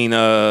seen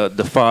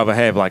the father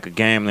have like a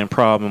gambling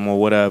problem or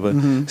whatever.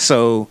 Mm-hmm.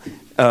 So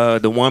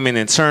the woman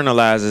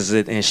internalizes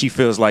it and she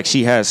feels like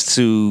she has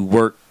to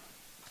work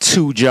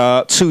 3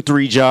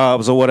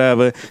 jobs or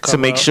whatever to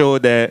make sure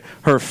that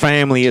her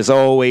family is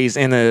always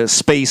in a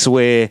space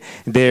where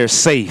they're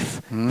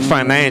safe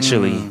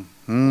financially.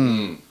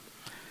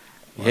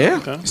 Yeah.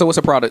 Okay. So what's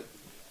a product?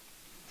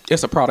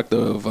 It's a product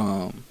of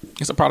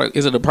Is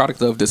it a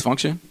product of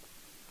dysfunction?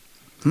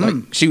 Like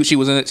she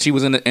was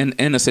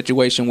in a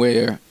situation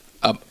where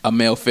a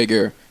male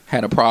figure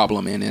had a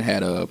problem and it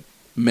had a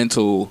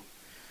mental.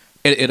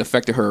 It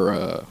affected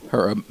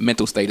her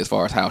mental state as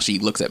far as how she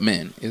looks at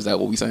men. Is that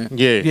what we saying?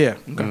 Yeah. Yeah.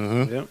 Okay.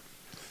 Mm-hmm. Yep.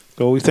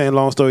 So we saying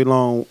long story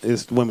long,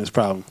 it's women's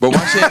problem. But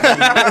why shit?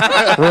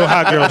 Real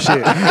hot girl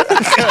shit.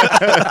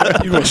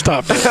 You gonna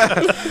stop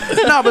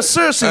that? No, but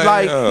seriously,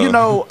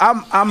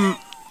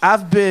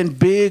 I've been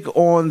big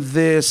on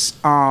this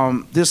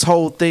this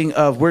whole thing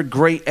of we're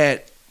great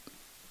at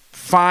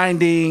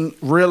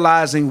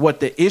realizing what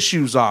the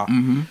issues are,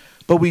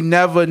 but we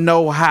never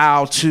know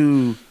how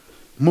to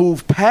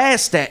move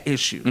past that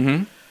issue.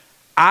 Mm-hmm.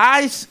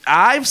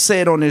 I've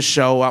said on this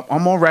show,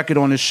 I'm on record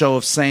on this show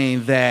of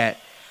saying that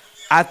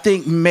I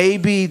think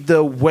maybe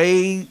the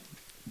way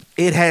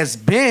it has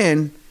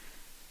been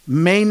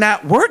may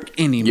not work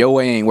anymore. Your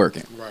way ain't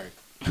working. Right.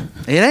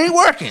 It ain't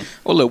working.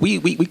 Well, look,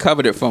 we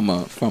covered it from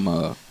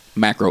a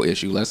macro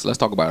issue. Let's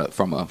talk about it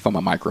from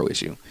a micro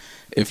issue.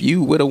 If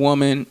you with a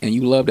woman and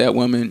you love that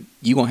woman,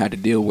 you gonna have to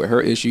deal with her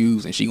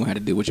issues and she gonna have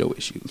to deal with your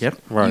issues. Yep.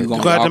 Right. You're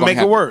gonna have to make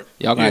it work.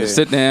 Y'all gonna have to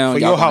sit down. For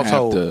y'all your gonna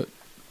household. have to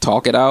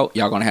talk it out.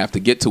 Y'all gonna have to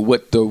get to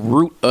what the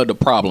root of the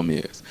problem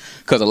is.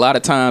 Because a lot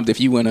of times,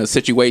 if you in a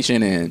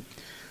situation and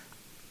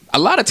a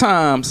lot of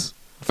times,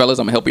 fellas,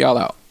 I'm gonna help y'all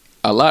out.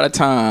 A lot of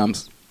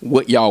times,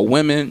 what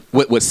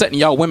setting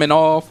y'all women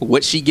off,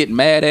 what she getting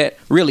mad at,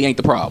 really ain't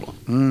the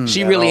problem.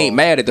 She really ain't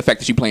mad at the fact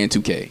that you playing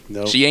 2K.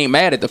 Nope. She ain't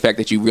mad at the fact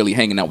that you really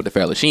hanging out with the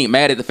fellas. She ain't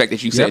mad at the fact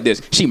that you said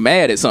this. She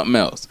mad at something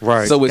else.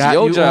 Right. So it's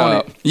your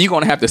job. You're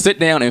gonna have to sit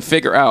down and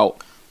figure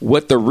out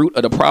what the root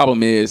of the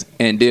problem is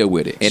and deal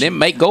with it. And it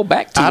may go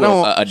back to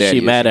a daddy.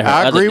 She mad at her.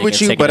 I agree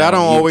with you, but I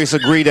don't always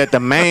agree that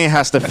the man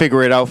has to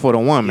figure it out for the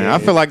woman. I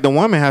feel like the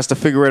woman has to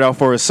figure it out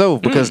for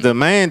herself because the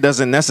man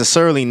doesn't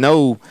necessarily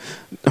know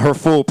her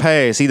full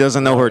past. He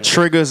doesn't know her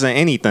triggers or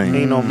anything.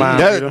 Ain't no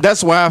mind.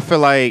 That's why I feel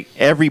like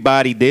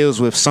everybody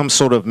deals with some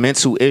sort of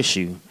mental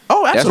issue.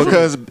 Oh, absolutely.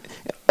 Because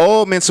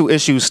all mental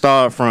issues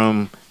start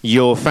from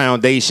your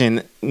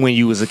foundation when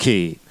you was a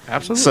kid.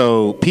 Absolutely.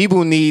 So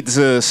people need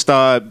to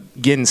start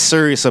getting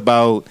serious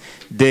about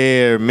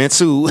their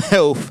mental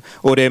health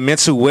or their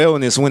mental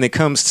wellness when it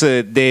comes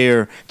to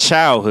their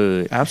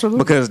childhood. Absolutely.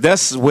 Because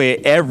that's where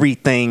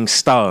everything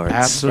starts.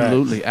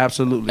 Absolutely.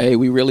 Absolutely. Hey,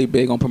 we really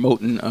big on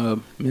promoting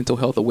mental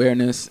health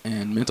awareness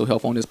and mental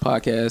health on this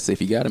podcast. If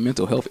you got a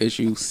mental health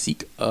issue,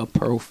 seek a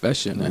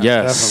professional.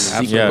 Yes.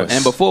 Yes.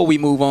 And before we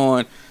move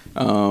on,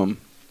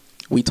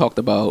 Rip talked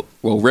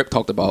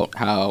about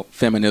how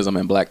feminism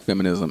and black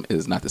feminism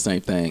is not the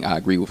same thing. I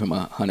agree with him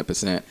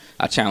 100%.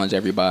 I challenge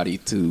everybody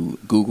to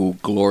Google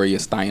Gloria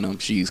Steinem.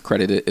 She's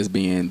credited as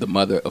being the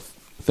mother of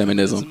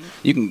feminism.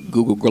 You can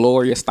Google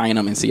Gloria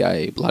Steinem and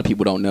CIA. A lot of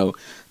people don't know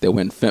that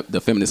when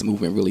the feminist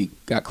movement really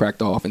got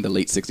cracked off in the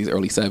late 60s,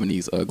 early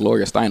 70s,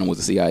 Gloria Steinem was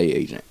a CIA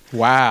agent.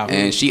 Wow.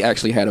 And she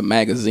actually had a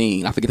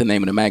magazine. I forget the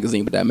name of the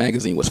magazine, but that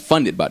magazine was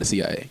funded by the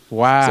CIA.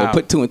 Wow. So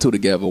put 2 and 2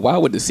 together. Why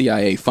would the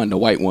CIA fund a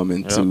white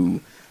woman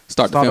to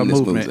start the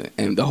feminist movement?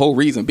 And the whole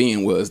reason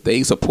being was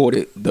they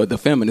supported the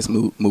feminist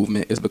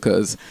movement is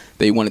because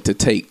they wanted to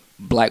take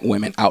black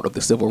women out of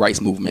the civil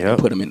rights movement and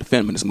put them in the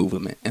feminist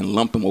movement and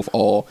lump them with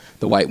all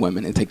the white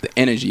women and take the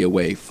energy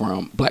away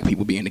from black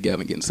people being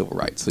together and getting civil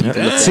rights. So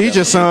Teach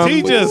us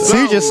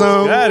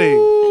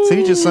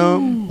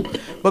some.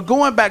 But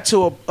going back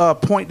to a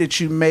point that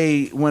you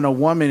made, when a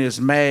woman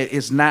is mad,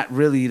 it's not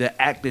really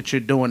the act that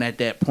you're doing at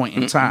that point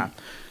in time.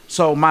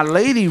 So my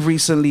lady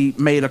recently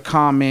made a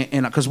comment,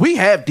 and because we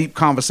have deep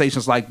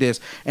conversations like this,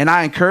 and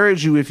I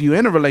encourage you, if you're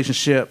in a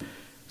relationship,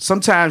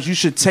 sometimes you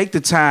should take the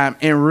time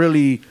and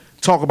really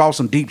talk about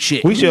some deep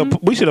shit. We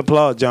should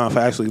applaud John for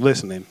actually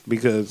listening,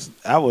 because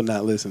I would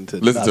not listen to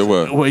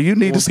what? Well, you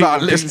need to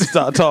start listening.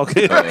 Start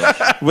talking.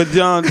 But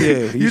John,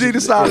 you need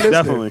to start listening.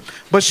 Definitely.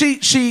 But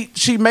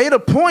she made a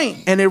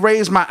point, and it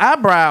raised my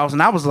eyebrows,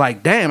 and I was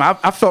like, damn,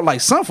 I felt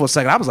like something for a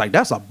second. I was like,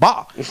 that's a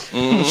bar.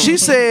 She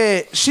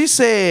said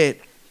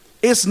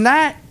it's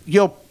not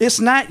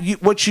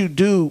what you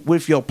do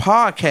with your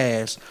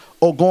podcast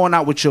or going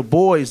out with your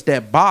boys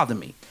that bother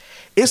me.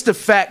 It's the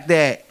fact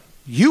that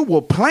you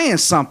were playing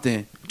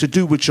something to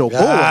do with your boys,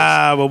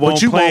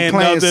 but you won't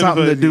playing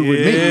something to do with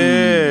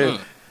me.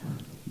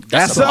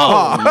 That's a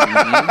bar.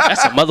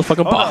 That's a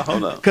motherfucking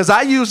bar. Because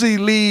I usually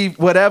leave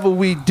whatever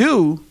we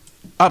do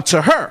up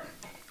to her.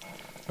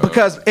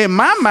 Because in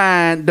my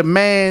mind,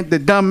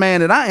 the dumb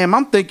man that I am,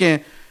 I'm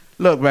thinking,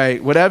 look,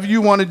 right, whatever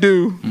you want to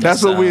do,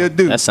 that's what we'll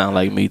do. That sound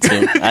like me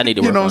too. I need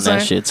to work on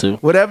that shit too.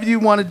 Whatever you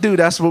want to do,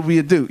 that's what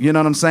we'll do. You know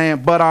what I'm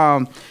saying?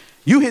 But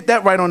you hit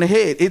that right on the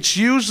head. It's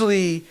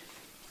usually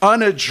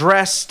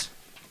unaddressed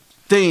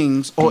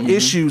things or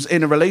issues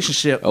in a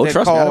relationship that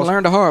trust me, I cause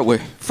learned the hard way.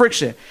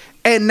 friction.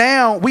 And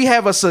now we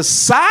have a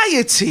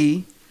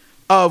society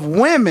of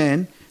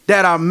women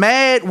that are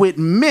mad with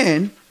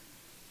men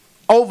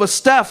over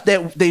stuff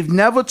that they've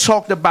never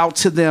talked about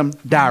to them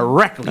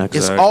directly. Exactly.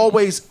 It's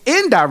always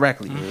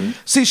indirectly.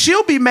 See,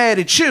 she'll be mad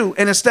at you,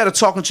 and instead of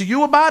talking to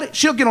you about it,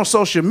 she'll get on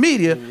social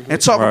media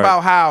and talk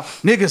about how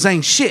niggas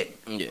ain't shit.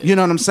 You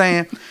know what I'm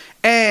saying?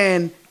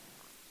 And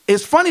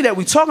it's funny that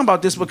we talking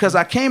about this because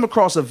I came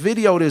across a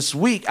video this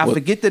week. I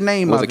forget the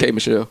name of it. Was it K.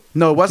 Michelle?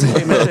 No, it wasn't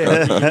K.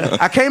 Michelle.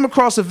 I came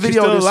across a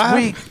video this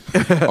week.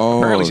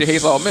 Apparently she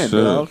hates all men.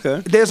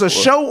 Okay. There's a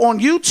show on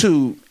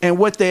YouTube, and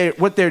what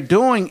they're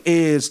doing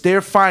is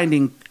they're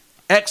finding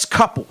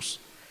ex-couples,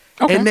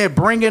 and they're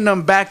bringing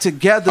them back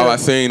together. Oh, I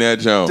seen that,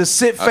 Joe. To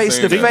sit face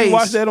to Did face. you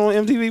watch that on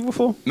MTV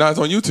before? No, it's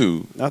on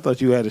YouTube. I thought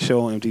you had a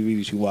show on MTV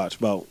that you watched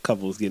about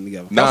couples getting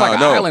together. No, like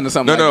an island or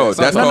something No, like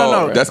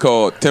that. that's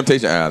called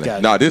Temptation Island. Got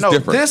it. No, this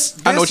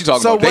different. I know what you're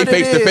talking so about. They what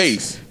face it to is,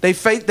 face.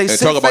 They And sit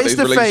talk about face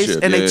their to face,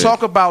 relationship, and they yeah.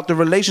 talk about the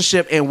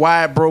relationship and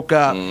why it broke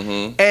up. I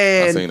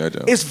And seen that,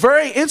 Joe. it's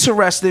very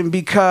interesting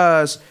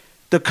because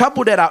the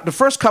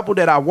first couple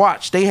that I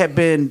watched, they had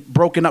been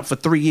broken up for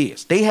 3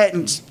 years. They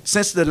hadn't,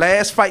 since the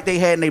last fight they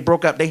had and they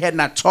broke up, they had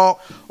not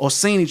talked or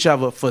seen each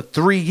other for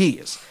 3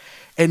 years.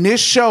 And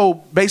this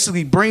show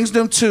basically brings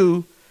them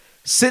to,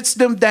 sits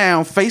them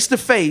down face to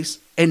face,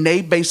 and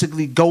they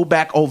basically go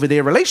back over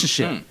their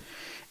relationship.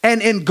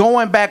 And in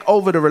going back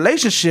over the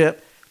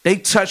relationship, they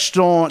touched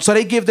on, so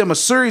they give them a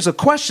series of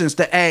questions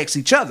to ask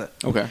each other.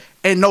 Okay.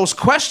 And those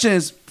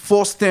questions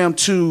force them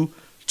to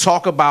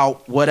talk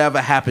about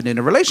whatever happened in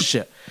the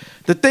relationship.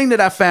 The thing that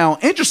I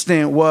found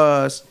interesting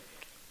was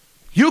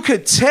you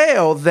could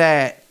tell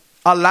that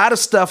a lot of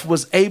stuff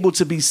was able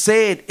to be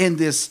said in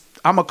this,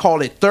 I'm going to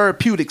call it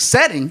therapeutic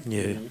setting.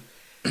 Yeah.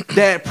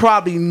 That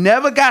probably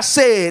never got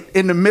said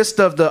in the midst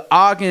of the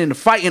arguing and the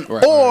fighting,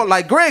 or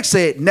like Greg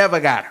said, never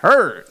got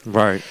heard.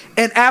 Right.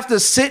 And after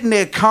sitting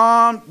there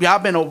calm, y'all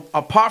been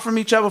apart from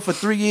each other for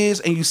 3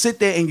 years, and you sit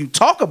there and you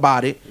talk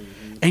about it,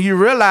 and you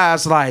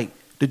realize like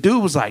the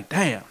dude was like,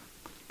 damn,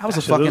 I was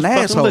a fucking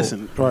asshole.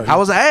 Right. I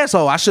was an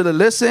asshole. I should have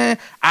listened.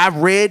 I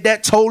read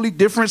that totally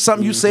different,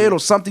 something you said or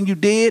something you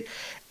did.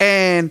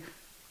 And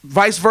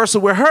vice versa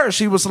with her.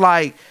 She was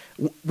like,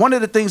 one of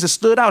the things that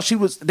stood out,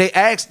 they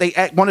asked,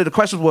 one of the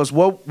questions was,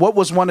 what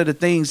was one of the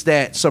things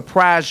that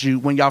surprised you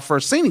when y'all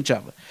first seen each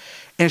other?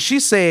 And she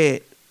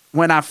said,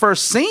 when I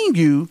first seen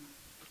you,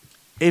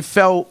 it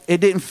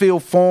didn't feel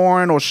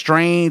foreign or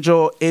strange,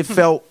 or it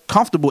felt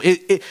comfortable.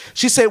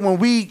 She said when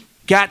we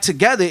got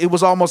together, it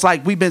was almost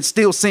like we've been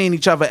still seeing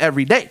each other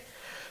every day.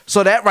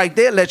 So that right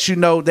there lets you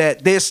know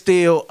that there's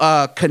still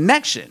a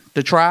connection.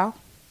 The trial?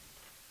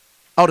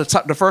 Oh,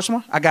 the first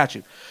one? I got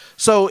you.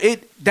 So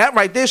that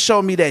right there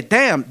showed me that,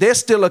 damn, there's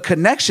still a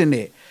connection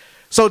there.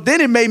 So then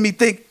it made me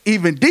think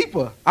even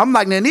deeper. I'm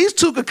like, now these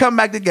two could come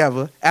back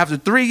together after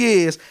 3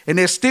 years and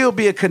there still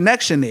be a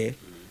connection there.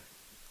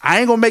 I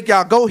ain't gonna make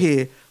y'all go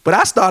here, but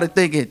I started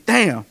thinking,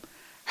 damn,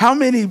 how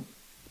many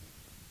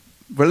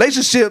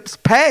relationships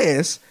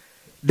passed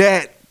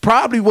that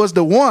probably was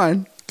the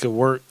one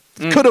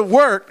could have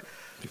worked,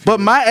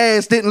 but my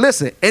ass didn't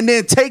listen. And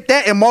then take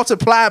that and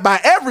multiply it by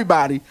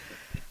everybody.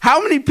 How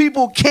many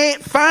people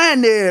can't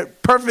find their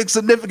perfect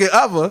significant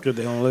other because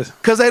they don't listen?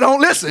 Because they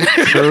don't listen.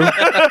 True.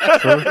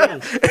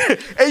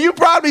 And you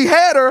probably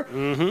had her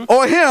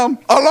or him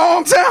a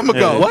long time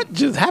ago. Yeah. What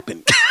just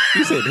happened?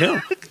 You said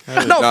him.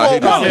 No, for a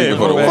woman.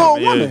 For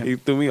a woman. He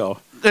threw me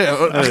off. Yeah,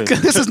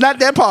 this is not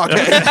that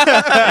podcast.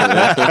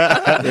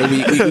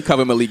 Yeah, we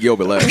cover Malik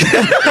Gilbert last.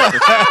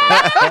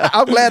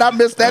 I'm glad I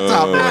missed that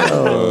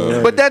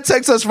topic. But that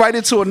takes us right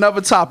into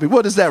another topic.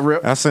 What is that,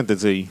 Rip? I sent it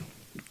to you.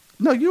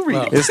 No, you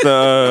read it. It's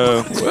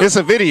it's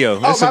a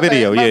video. It's a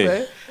video, my yeah.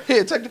 bad.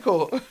 Here, take the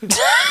call.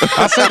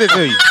 I sent it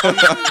to you.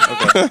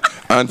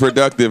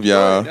 Unproductive,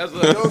 y'all.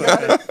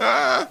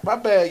 My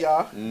bad,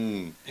 y'all.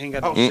 Ain't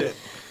got no shit.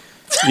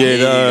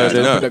 Yeah,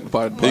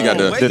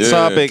 the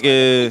topic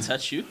is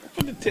touch you.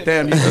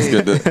 Damn, you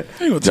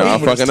did.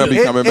 John fucking up.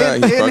 He coming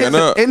back. He fucking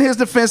up. In his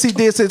defense, he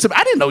did send it to me.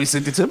 I didn't know he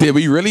sent it to me. Did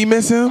we really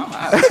miss him? all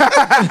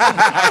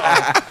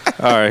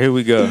right. Here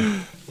we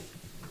go.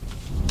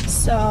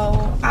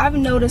 So I've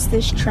noticed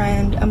this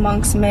trend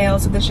amongst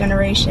males of this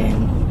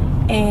generation,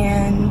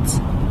 and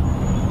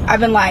I've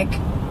been like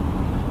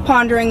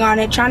pondering on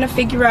it, trying to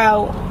figure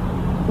out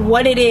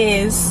what it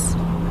is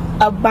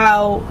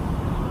about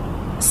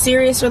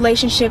serious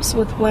relationships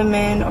with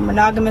women or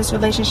monogamous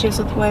relationships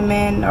with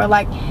women or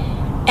like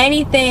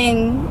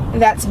anything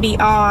that's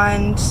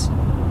beyond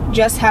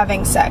just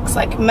having sex.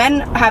 Like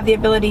men have the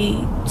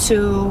ability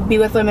to be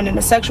with women in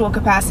a sexual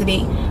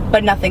capacity,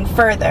 but nothing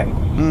further.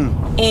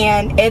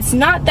 And it's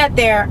not that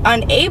they're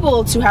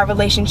unable to have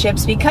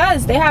relationships,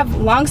 because they have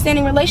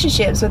long-standing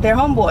relationships with their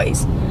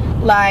homeboys.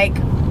 Like,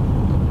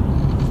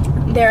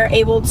 they're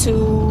able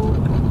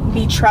to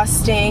be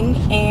trusting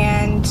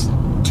and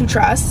to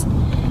trust,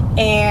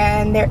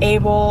 and they're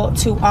able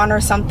to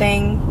honor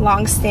something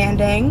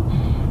long-standing,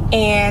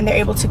 and they're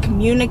able to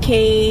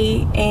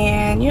communicate,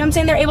 and, you know what I'm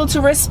saying, they're able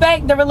to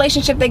respect the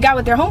relationship they got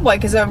with their homeboy,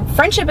 because a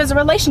friendship is a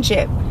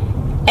relationship.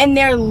 And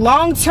they're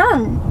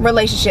long-term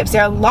relationships.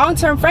 They're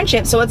long-term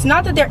friendships. So it's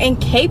not that they're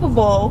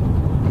incapable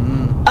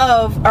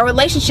of a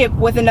relationship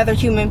with another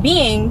human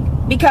being,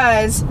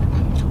 because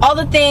all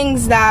the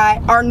things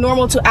that are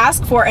normal to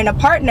ask for in a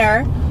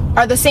partner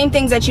are the same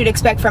things that you'd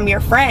expect from your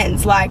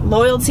friends, like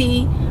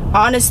loyalty,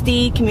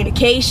 honesty,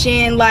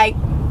 communication, like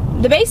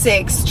the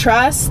basics,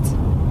 trust.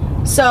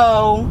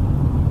 So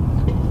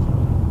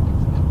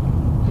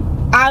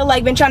I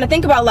like been trying to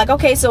think about, like,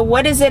 okay, so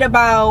what is it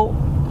about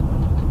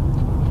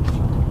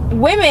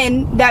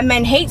women that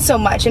men hate so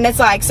much? And it's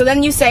like, so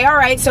then you say, all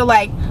right, so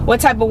like, what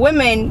type of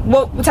women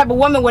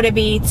would it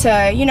be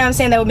to, you know what I'm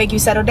saying, that would make you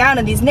settle down?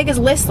 And these niggas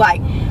list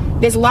like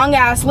this long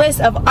ass list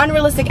of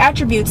unrealistic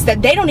attributes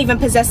that they don't even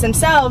possess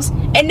themselves,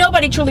 and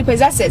nobody truly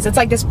possesses. It's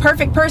like this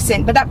perfect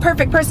person, but that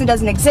perfect person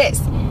doesn't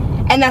exist.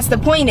 And that's the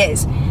point,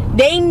 is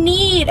they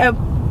need a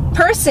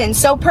person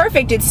so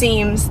perfect, it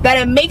seems, that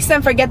it makes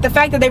them forget the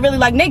fact that they really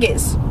like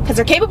niggas, because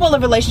they're capable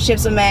of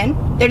relationships with men,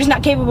 they're just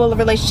not capable of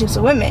relationships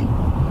with women.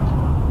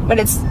 But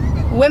it's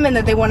women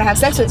that they want to have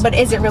sex with. But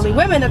is it really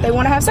women that they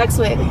want to have sex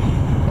with?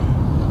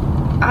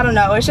 I don't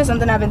know. It's just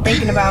something I've been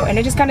thinking about, and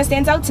it just kind of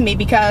stands out to me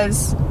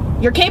because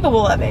you're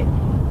capable of it.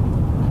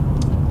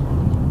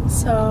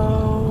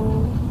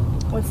 So,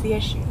 what's the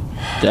issue?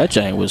 That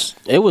Jane was.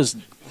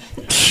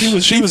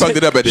 She fucked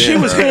it up at the She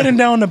end, was right? heading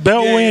down the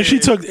Beltway, and she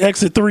took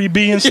exit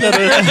 3B instead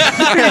of.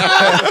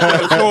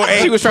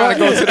 She was trying to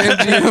go to the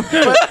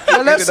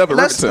MGM. But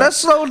let's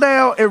slow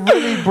down and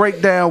really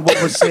break down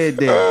what was said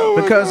there,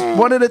 because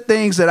one of the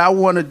things that I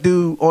want to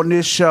do on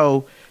this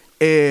show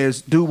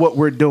is do what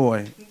we're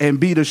doing and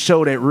be the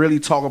show that really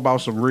talk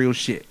about some real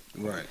shit.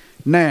 Right.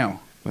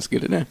 Now, let's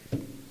get it in.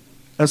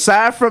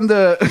 Aside from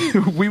the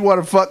we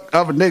want to fuck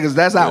other niggas,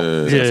 that's out.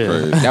 Yeah, that's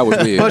crazy. That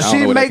was weird. But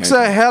she makes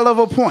a hell of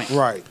a point.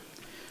 Right.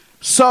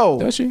 So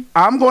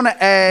I'm gonna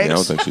ask. Yeah, I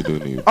don't think she do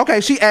need.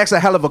 Okay, she asked a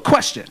hell of a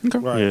question.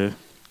 Right. Yeah.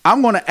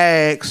 I'm gonna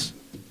ask,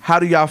 how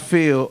do y'all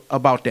feel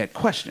about that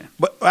question?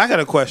 But I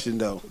got a question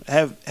though.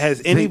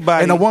 Has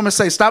anybody? And a woman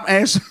say, "Stop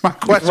answering my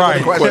question."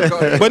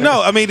 Right. But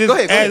no, I mean, this Go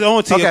ahead. adds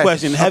on to your Okay.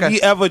 question. Have Okay. you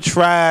ever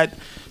tried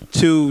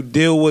to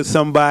deal with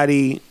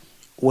somebody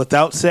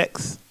without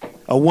sex?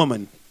 A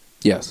woman?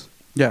 Yes.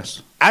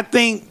 Yes. I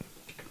think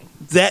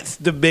that's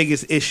the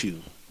biggest issue.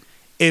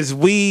 Is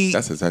we?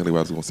 That's exactly what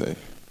I was gonna say.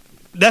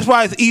 That's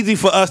why it's easy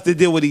for us to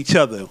deal with each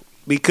other,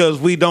 because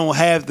we don't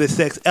have the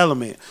sex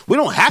element. We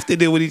don't have to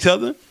deal with each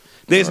other.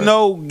 There's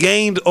no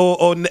gain or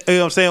you know what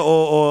I'm saying,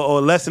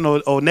 or lesson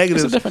or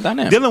negative. It's a different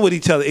dynamic. Dealing with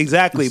each other,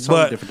 exactly. It's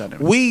totally But different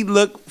dynamic. we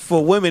look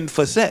for women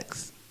for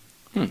sex,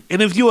 and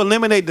if you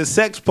eliminate the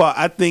sex part,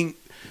 I think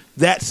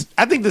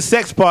the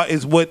sex part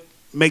is what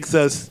makes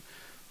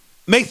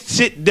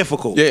shit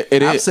difficult. Yeah,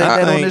 it is. I've said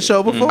that on this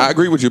show before. I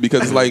agree with you,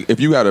 because it's like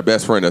if you got a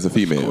best friend as a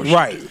female,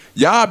 Right.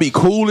 Y'all be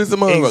cool as a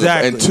motherfucker,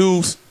 Exactly. and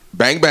two,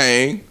 bang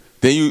bang.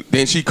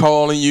 Then she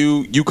calling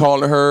you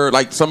calling her,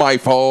 like somebody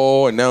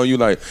fall, and now you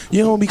like,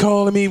 you don't be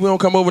calling me, we don't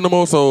come over no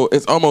more. So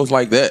it's almost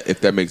like that,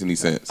 if that makes any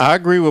sense. I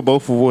agree with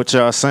both of what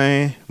y'all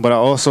saying, but I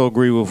also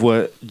agree with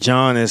what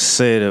John has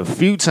said a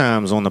few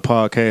times on the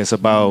podcast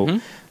about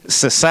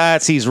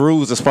society's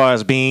rules as far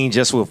as being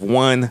just with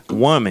one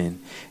woman.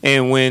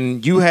 And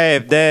when you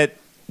have that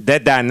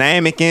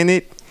dynamic in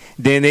it,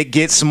 then it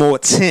gets more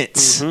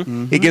tense.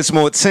 It gets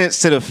more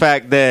tense to the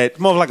fact that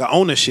More of like an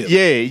ownership.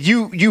 yeah,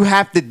 you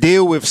have to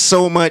deal with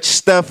so much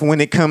stuff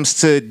when it comes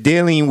to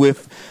dealing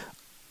with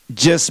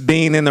just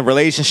being in a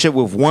relationship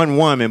with one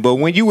woman. But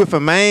when you with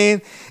a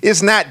man,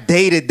 it's not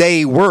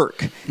day-to-day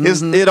work.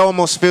 It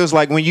almost feels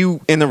like when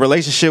you in a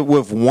relationship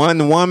with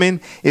one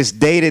woman, it's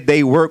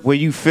day-to-day work where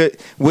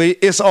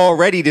it's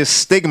already this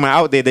stigma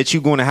out there that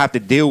you're going to have to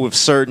deal with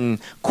certain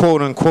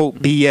quote-unquote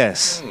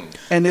BS.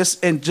 And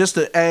just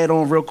to add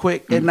on real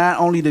quick, and not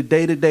only the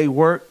day-to-day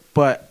work,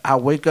 but I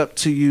wake up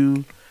to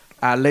you,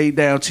 I lay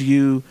down to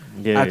you,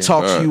 Yeah. I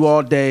talk to you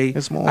all day.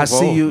 It's more I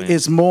see you. involved, man.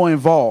 It's more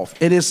involved,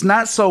 and it's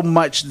not so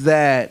much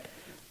that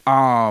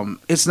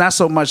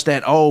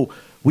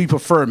we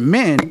prefer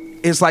men.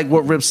 It's like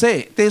what Rip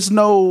said. It's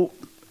no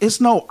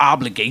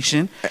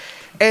obligation,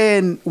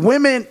 and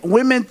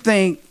women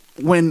think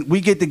when we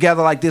get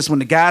together like this, when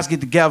the guys get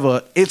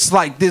together, it's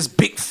like this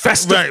big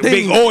festive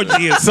thing. Big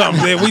orgy or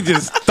something. Man. We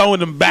just throwing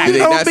them back. Did they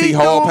not see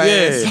hall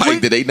pass? Yeah.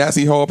 Like, did they not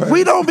see hall pass?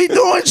 We don't be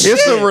doing shit.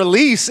 It's a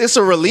release. It's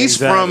a release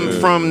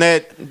from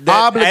that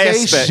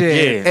obligation aspect.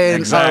 Yeah, and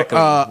exactly.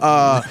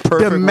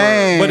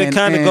 demand. But it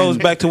kind of and- goes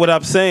back to what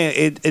I'm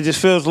saying. It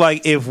just feels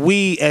like if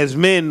we as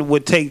men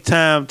would take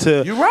time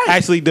to You're right.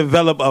 actually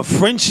develop a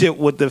friendship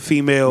with the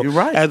female, You're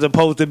right. as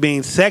opposed to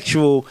being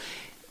sexual,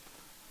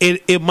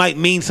 it might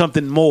mean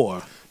something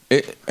more.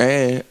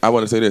 And I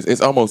want to say this: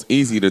 it's almost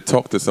easy to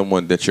talk to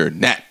someone that you're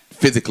not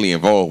physically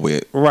involved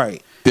with,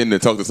 right, than to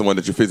talk to someone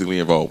that you're physically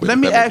involved with. Let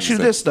me ask you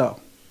this though,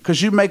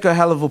 because you make a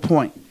hell of a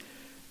point.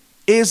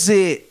 Is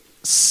it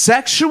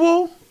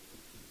sexual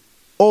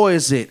or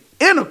is it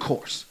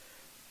intercourse?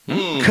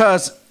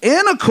 Because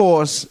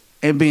intercourse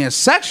and being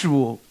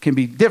sexual can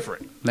be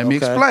different. Let me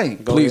explain.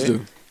 Please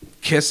do.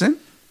 Kissing,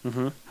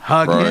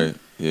 hugging, right?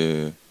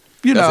 Yeah,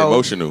 you that's know,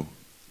 emotional.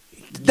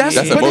 But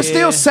it's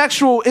still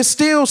sexual. It's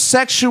still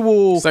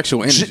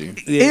sexual energy.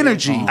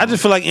 Energy. I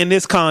just feel like in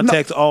this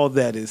context, all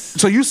that is.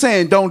 So you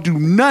saying don't do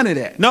none of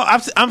that? No,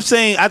 I'm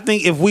saying I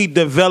think if we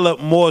develop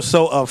more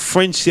so a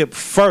friendship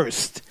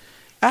first,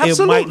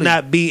 absolutely, it might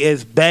not be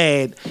as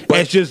bad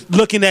as just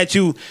looking at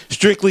you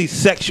strictly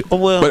sexual.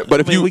 Well, but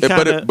if you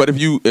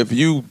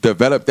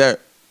develop that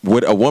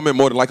with a woman,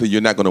 more than likely you're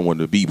not going to want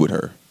to be with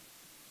her.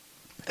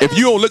 If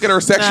you don't look at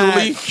her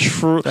sexually,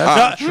 true.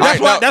 That's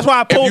why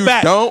I pulled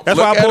back. Don't that's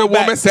look why I at a pulled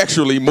back. woman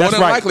sexually. More That's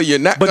than right. likely, you're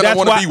not But gonna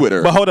want to be with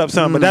her. But hold up,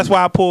 son. But that's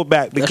why I pulled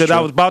back because I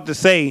was about to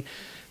say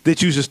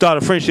that you should start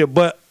a friendship.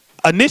 But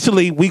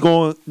initially, we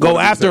gonna go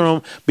after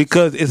them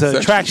because it's an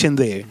attraction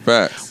there.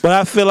 Facts. But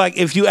I feel like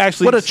if you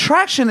actually, but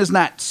attraction is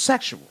not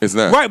sexual. It's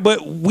not right.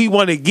 But we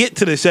want to get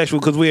to the sexual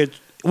because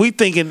we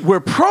thinking we're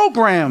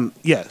programmed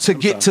to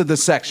get to the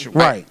sexual.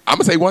 Right. I'm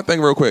gonna say one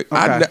thing real quick.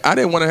 Okay. I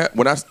didn't want to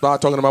when I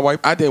started talking to my wife.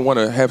 I didn't want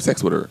to have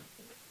sex with her.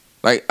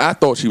 Like I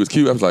thought she was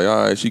cute. I was like,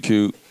 all right, she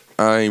cute.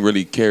 I ain't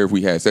really care if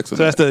we had sex with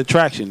her. So that's the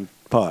attraction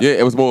part. Yeah,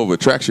 it was more of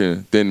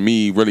attraction than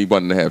me really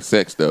wanting to have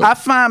sex though. I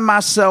find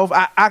myself,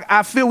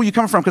 I feel where you're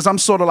coming from because I'm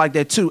sort of like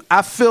that too.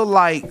 I feel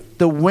like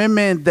the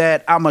women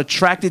that I'm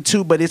attracted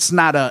to, but it's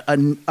not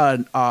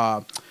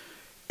a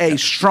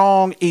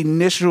strong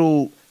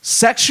initial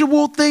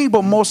sexual thing,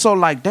 but more so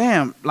like,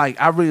 damn, like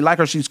I really like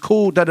her. She's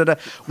cool. Da da da.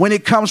 When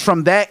it comes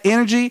from that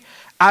energy,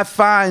 I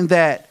find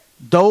that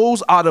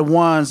those are the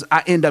ones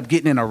I end up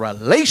getting in a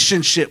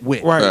relationship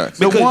with. Right.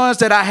 The ones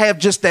that I have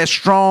just that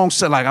strong,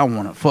 like I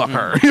want to fuck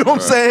her. You know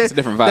what I'm saying? It's a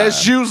different vibe.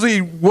 That's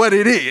usually what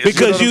it is.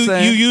 Because you know what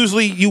I'm saying? you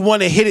usually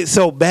want to hit it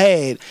so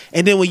bad,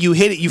 and then when you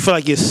hit it, you feel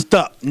like you're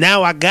stuck.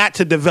 Now I got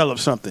to develop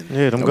something.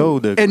 Yeah, them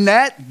gold diggers. And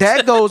that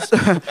goes,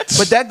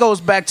 but that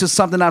goes back to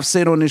something I've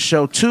said on this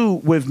show too.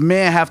 With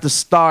men have to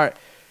stop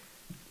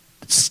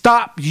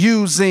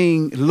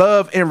using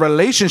love and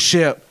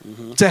relationship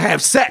to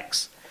have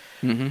sex.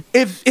 Mm-hmm.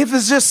 If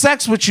it's just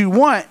sex what you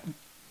want,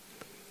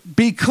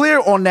 be clear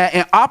on that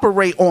and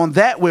operate on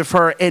that with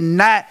her, and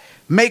not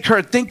make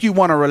her think you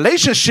want a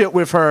relationship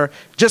with her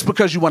just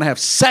because you want to have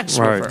sex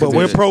with her. But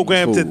we're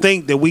programmed to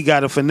think that we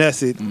got to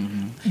finesse it.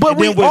 But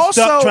and then we're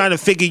stuck trying to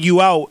figure you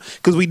out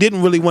because we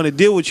didn't really want to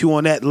deal with you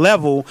on that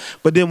level.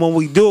 But then when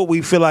we do it,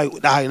 we feel like,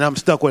 I'm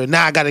stuck with her.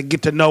 Now I got to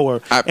get to know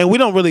her. And we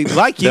don't really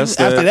like you after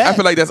that. I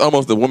feel like that's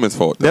almost the woman's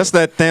fault. That's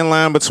that thin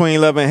line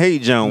between love and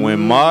hate, John. When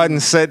Martin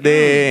sat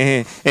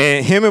there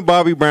and him and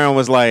Bobby Brown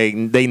was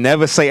like, they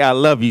never say I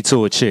love you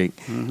to a chick.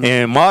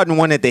 And Martin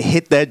wanted to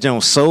hit that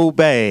joint so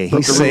bad.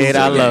 He said,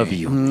 I love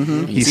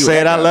you. He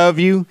said, I love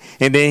you.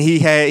 And then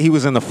he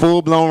was in a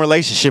full-blown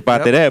relationship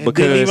after that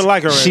because didn't even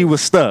like her she was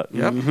stuck.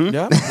 Going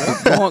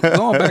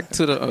back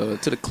to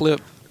the clip,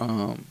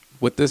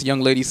 what this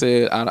young lady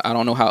said, I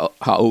don't know how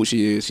old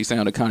she is. She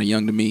sounded kind of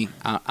young to me.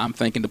 I'm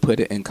thinking to put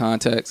it in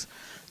context.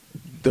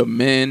 The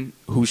men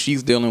who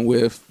she's dealing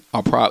with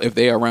are probably, if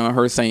they're around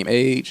her same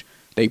age,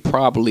 they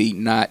probably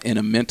not in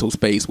a mental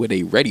space where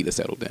they ready to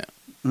settle down.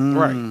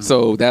 Right.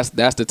 So that's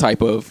the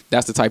type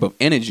of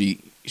energy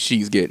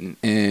she's getting.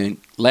 And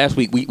last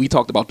week we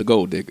talked about the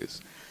gold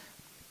diggers.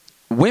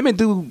 Women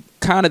do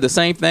kind of the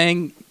same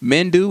thing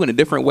men do in a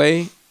different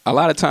way. A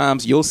lot of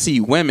times you'll see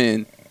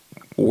women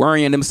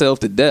worrying themselves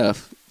to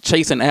death,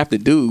 chasing after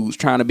dudes,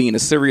 trying to be in a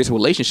serious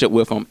relationship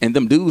with them, and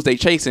them dudes they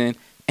chasing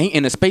ain't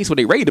in a space where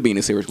they ready to be in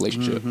a serious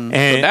relationship.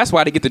 And so that's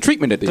why they get the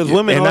treatment that they get. Because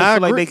women always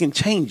feel like they can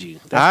change you.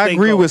 I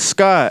agree with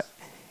Scott,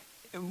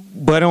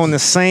 but on the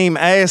same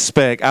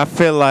aspect, I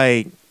feel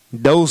like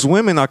those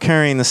women are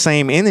carrying the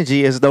same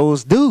energy as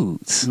those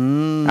dudes.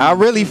 I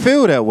really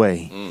feel that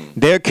way.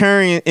 They're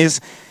carrying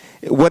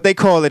what they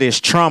call it is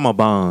trauma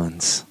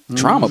bonds.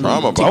 Trauma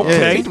bonds.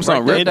 Okay.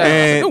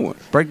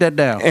 Break that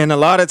down. And a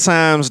lot of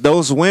times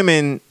those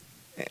women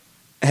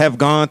have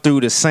gone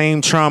through the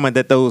same trauma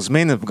that those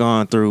men have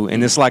gone through,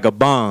 and it's like a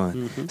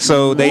bond.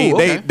 So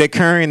they're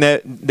carrying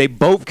that. They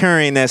both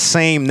carrying that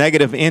same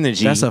negative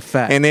energy. That's a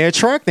fact. And they're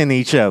attracting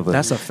each other.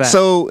 That's a fact.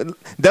 So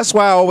that's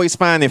why I always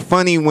find it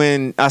funny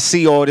when I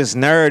see all this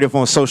narrative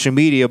on social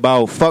media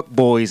about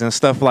fuckboys and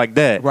stuff like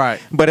that.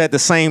 Right. But at the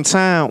same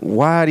time,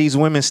 why are these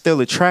women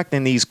still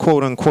attracting these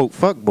quote unquote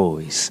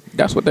fuckboys?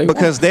 That's what they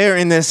because they're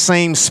in the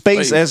same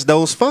space as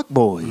those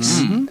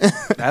fuckboys.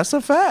 That's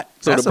a fact.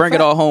 So to bring it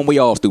all home, we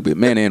all stupid,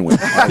 men and women.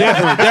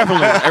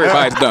 Definitely.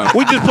 Everybody's done.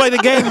 We just play the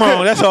game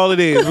wrong. That's all it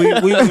is.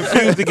 We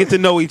refuse to get to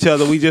know each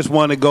other. We just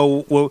want to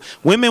go. Well,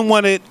 women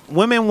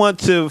want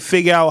to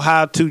figure out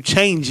how to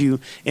change you,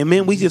 and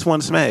men we just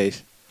want to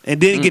smash and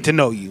then get to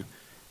know you.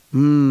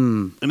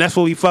 And that's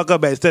what we fuck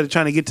up at. Instead of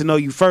trying to get to know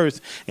you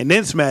first and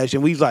then smash,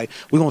 and we're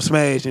going to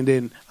smash, and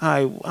then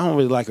I don't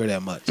really like her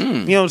that much. You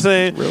know what I'm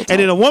saying? And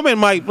then a woman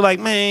might be like,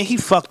 man, he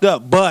fucked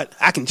up, but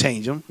I can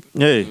change him.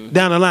 Yeah.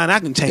 Down the line, I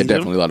can change him. There's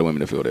definitely a lot of women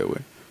that feel that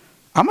way.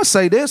 I'm going to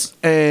say this,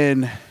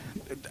 and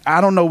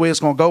I don't know where it's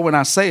going to go when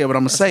I say it, but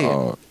I'm going to say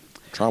it.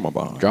 Trauma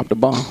bomb. Drop the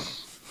bomb.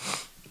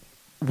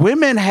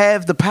 Women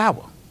have the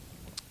power.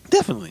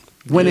 Definitely.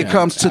 When it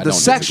comes to the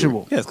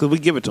sexual. Yes, because we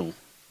give it to them.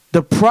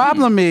 The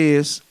problem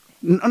is,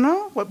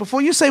 but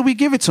before you say we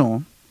give it to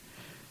them,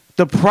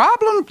 the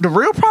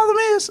real problem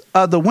is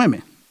the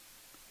women.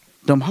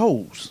 Them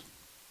hoes.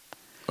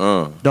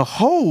 The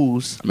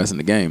hoes. Messing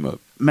the game up.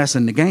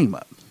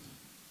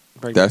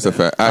 That's a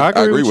fact. I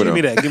agree with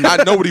him.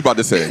 I know what he about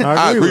to say.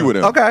 I agree with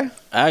him. Okay.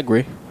 I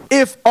agree.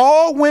 If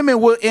all women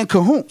were in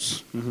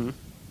cahoots,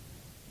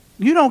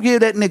 you don't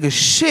give that nigga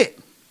shit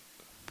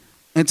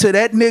until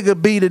that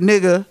nigga be the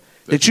nigga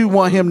that you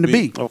want him to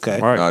be. Okay.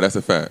 Right. No, that's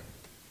a fact.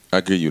 I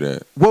give you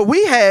that. What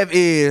we have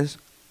is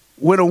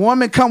when a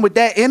woman come with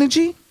that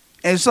energy,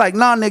 and it's like,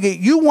 nah, nigga,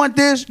 you want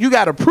this, you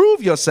got to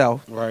prove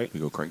yourself. Right. We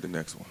gonna crank the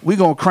next one. We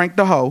gonna crank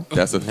the hoe.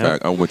 That's a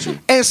fact. I'm with you.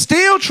 And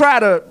still try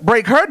to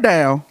break her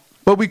down,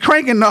 but we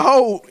cranking the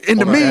hoe in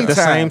the meantime. At the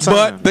same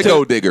time. But the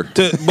gold digger.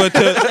 To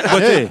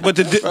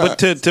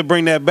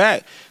bring that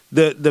back,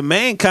 the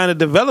man kind of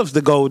develops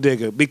the gold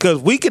digger, because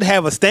we could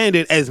have a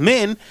standard as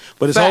men,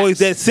 but it's always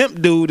that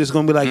simp dude that's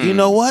gonna be like, you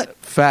know what?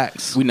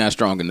 Facts. We not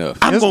strong enough.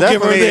 I'm gonna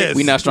give her this.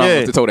 We not strong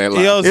enough to toe that line.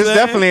 You know what I'm It's saying?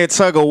 definitely a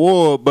tug of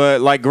war,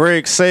 but like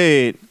Greg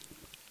said,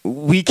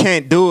 we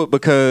can't do it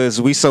because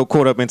we so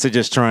caught up into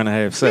just trying to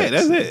have sex. Yeah,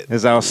 that's it.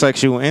 It's our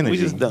sexual energy.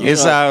 just dumb.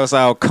 It's our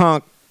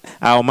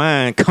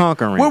mind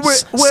conquering.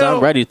 So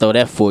I'm ready to throw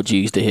that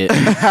 4Gs to hit.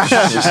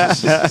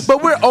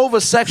 But we're over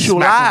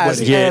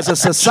sexualized as a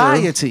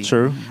society.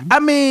 True. I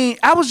mean,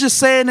 I was just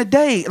saying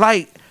today,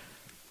 like,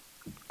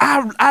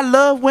 I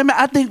love women.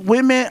 I think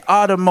women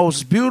are the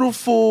most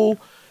beautiful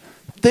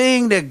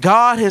thing that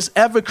God has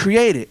ever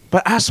created.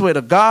 But I swear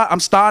to God, I'm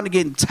starting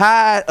to get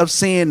tired of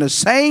seeing the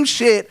same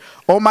shit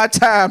on my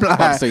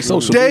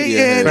timeline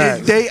day in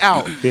and day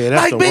out. Yeah,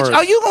 that's like, the bitch, worst.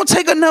 are you gonna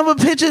take another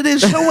picture than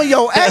showing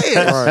your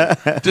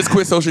ass? Right. Just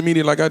quit social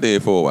media like I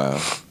did for a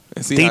while.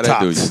 And see how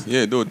that do you.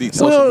 Yeah, do a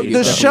detox. Well,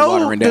 the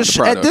show,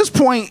 at this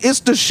point, it's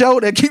the show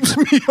that keeps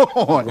me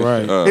on.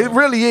 Right. It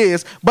really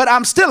is. But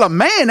I'm still a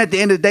man at the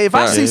end of the day. If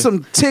I see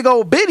some tig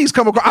old biddies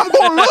come across, I'm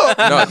going to look.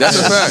 No, that's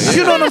a fact. Yeah.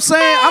 You know what I'm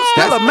saying? I'm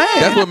still a man.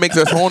 That's what makes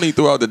us horny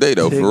throughout the day,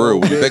 though, for real.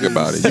 When you think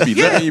about it. You be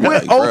looking, we're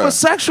like, bruh,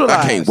 over-sexualized.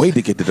 I can't wait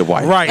to get to the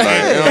wife. Right.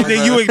 And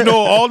then you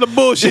ignore all the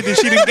bullshit that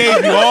she done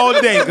gave you all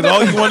day, because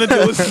all you want to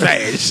do is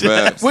smash.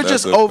 We're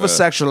just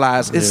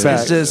over-sexualized.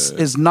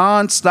 It's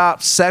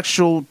non-stop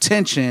sexual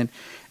tension.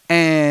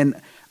 And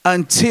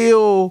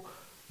until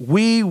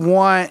we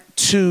want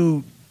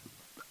to,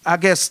 I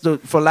guess,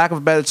 for lack of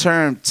a better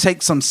term,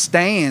 take some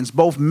stands,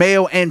 both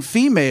male and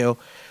female,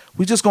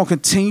 we just going to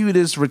continue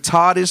this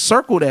retarded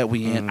circle that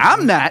we in.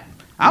 I'm not.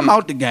 I'm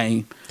out the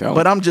game.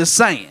 But I'm just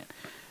saying,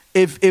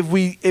 if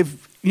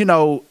you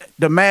know,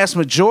 the mass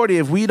majority,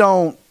 if we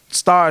don't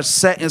start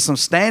setting some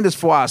standards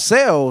for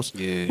ourselves,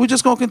 we're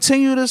just gonna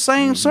continue the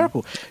same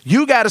circle.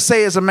 You gotta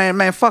say as a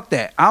man, fuck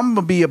that. I'm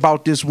gonna be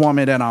about this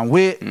woman that I'm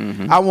with.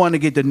 I want to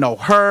get to know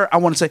her. I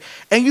want to say,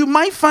 and you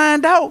might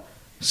find out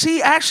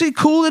she actually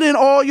cooler than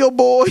all your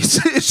boys.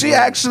 She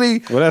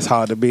actually. Well, that's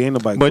hard to be. Ain't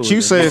nobody. But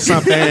you said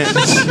something.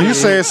 You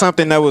said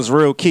something that was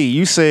real key.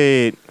 You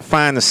said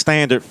find a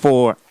standard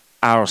for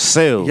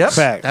ourselves. Yep,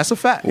 fact. That's a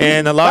fact.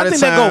 And a lot of times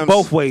that go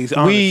both ways.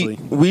 Honestly,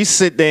 we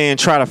sit there and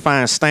try to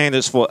find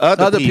standards for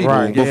other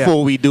people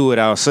before we do it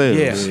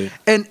ourselves. Yeah.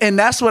 And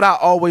that's what I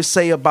always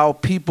say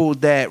about people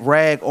that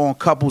rag on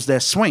couples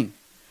that swing.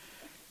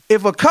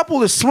 If a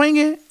couple is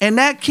swinging and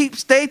that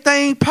keeps their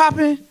thing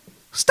popping,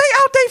 stay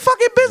out their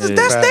fucking business.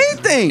 That's their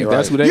thing.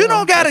 That's what they you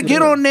don't got to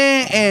get on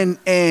there and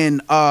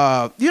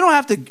you don't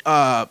have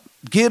to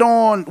get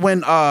on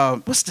when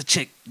what's the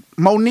chick?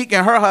 Monique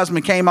and her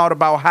husband came out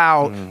about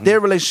how their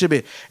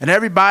relationship is, and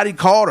everybody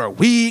called her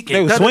weak.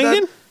 They were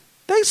swinging?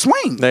 They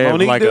swing. They have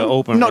like an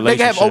open relationship. No,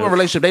 they have open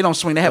relationship. They don't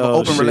swing. They have an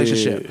open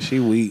relationship. She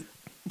weak.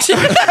 Hey,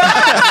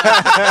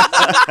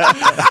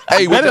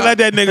 better let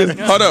that nigga.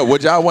 Hold up.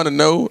 Would y'all want to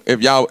know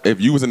if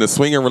you was in a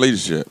swinging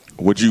relationship?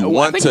 Would you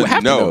want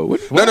to know?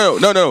 No,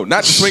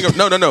 not swinging.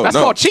 No. That's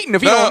called cheating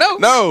if you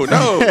don't know.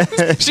 No.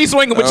 She's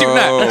swinging, but you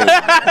not.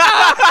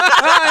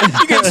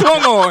 You getting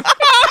swung on.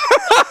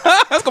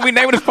 That's gonna be the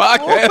name of this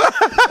podcast.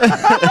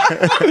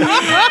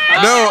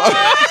 No.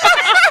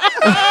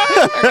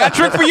 I got a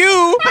trick for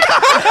you.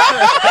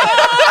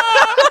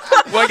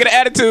 Want to get an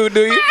attitude,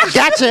 do you?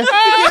 Gotcha.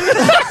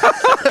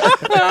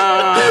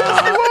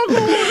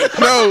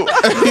 No.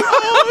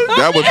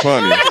 That was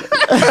funny.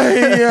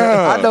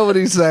 I know what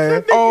he's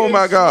saying. Oh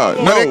my God.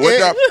 No,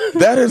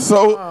 that is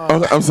so.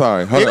 I'm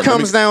sorry. Hold It up.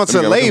 comes down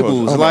to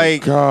labels. Oh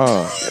like,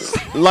 God.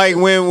 Like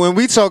when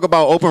we talk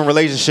about open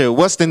relationship,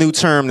 what's the new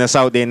term that's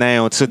out there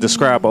now to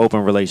describe an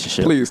open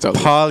relationship? Please tell me.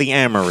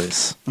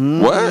 Polyamorous.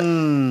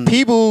 What?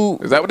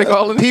 People Is that what they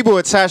call it? People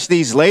attach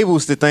these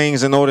labels to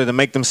things in order to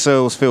make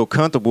themselves feel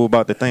comfortable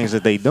about the things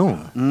that they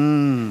doing.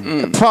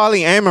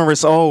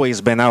 Polyamorous always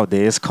been out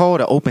there. It's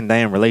called an open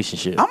damn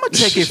relationship. I'm gonna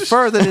take it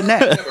further than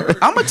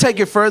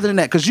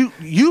that. Because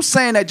you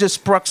saying that just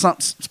sparked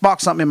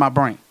something in my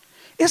brain.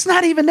 It's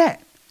not even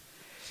that.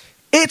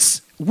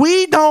 It's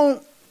we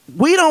don't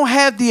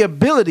have the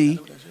ability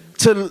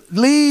to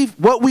leave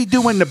what we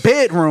do in the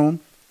bedroom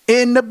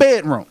in the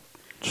bedroom.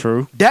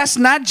 True. That's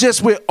not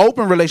just with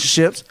open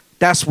relationships.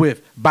 That's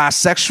with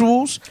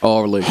bisexuals,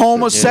 all relationships,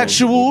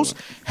 homosexuals,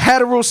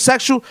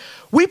 heterosexual.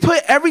 We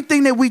put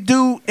everything that we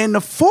do in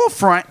the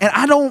forefront, and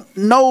I don't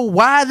know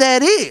why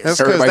that is. That's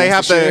because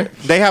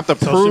they have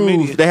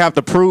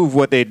to prove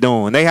what they're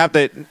doing. They have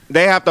to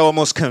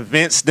almost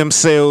convince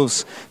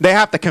themselves. They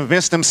have to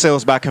convince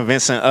themselves by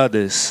convincing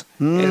others.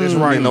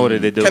 In order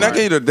to do. Can I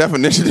get you the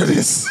definition of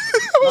this?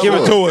 Give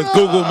it to us,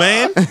 Google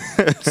man.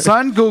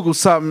 Son, Google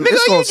something. Nigga,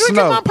 it's gonna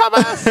snow. My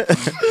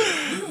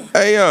Popeyes?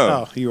 Hey,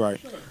 oh, you're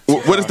right.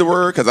 What is the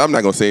word? Because I'm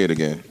not gonna say it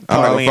again.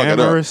 I'm not gonna fuck it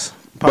up.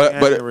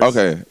 But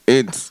okay,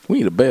 it's we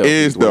need a bell.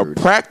 Is the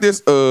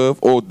practice of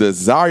or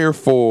desire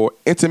for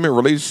intimate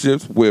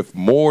relationships with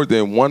more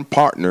than one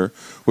partner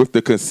with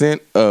the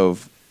consent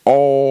of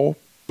all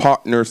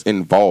partners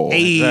involved.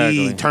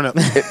 Hey, exactly. Turn up.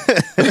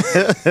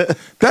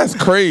 That's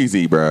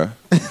crazy, bruh.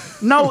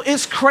 No,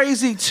 it's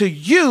crazy to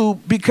you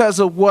because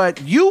of what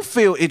you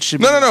feel it should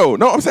be. No.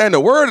 I'm saying the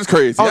word is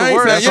crazy. Oh, the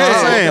word. That's what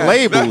I'm saying.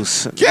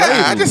 Labels.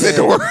 I just said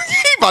the word. He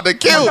about to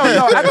kill me.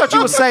 No, I thought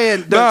you were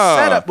saying the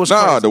setup was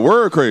crazy. The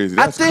word crazy.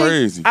 That's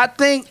crazy. I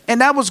think, and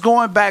that was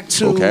going back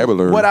to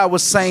what I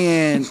was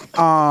saying.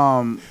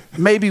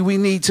 Maybe we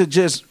need to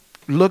just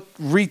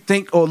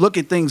rethink or look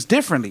at things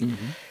differently.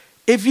 Mm-hmm.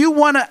 If you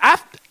want to,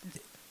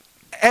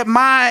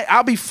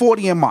 I'll be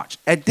 40 in March.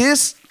 At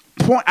this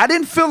point, I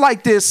didn't feel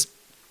like this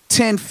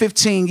 10,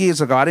 15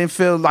 years ago. I didn't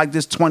feel like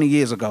this 20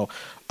 years ago.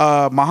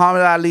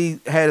 Muhammad Ali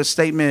had a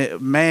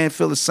statement, man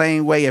feel the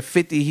same way at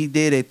 50 he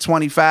did at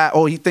 25,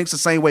 or he thinks the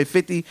same way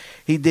 50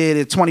 he did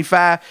at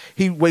 25.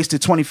 He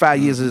wasted 25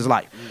 years of his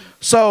life.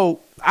 So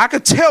I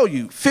could tell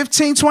you,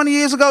 15, 20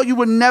 years ago, you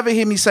would never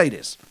hear me say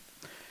this.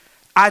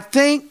 I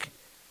think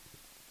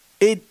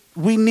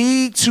we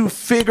need to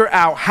figure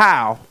out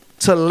how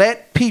to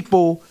let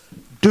people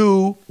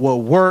do what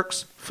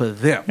works for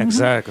them.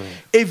 Exactly.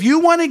 If you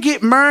want to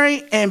get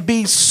married and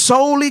be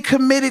solely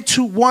committed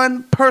to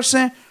one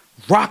person,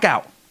 rock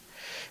out.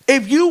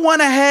 If you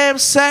want to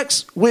have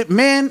sex with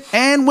men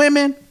and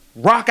women,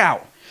 rock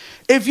out.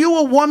 If you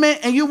a woman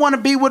and you want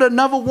to be with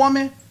another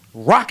woman,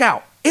 rock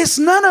out. It's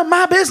none of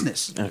my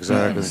business.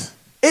 Exactly.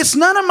 It's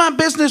none of my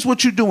business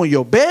what you do in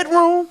your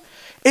bedroom.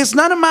 It's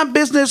none of my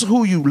business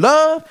who you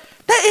love.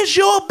 That is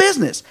your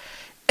business.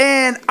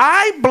 And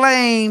I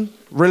blame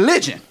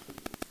religion.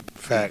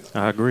 Fact.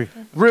 I agree.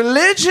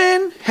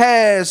 Religion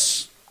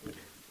has,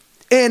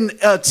 in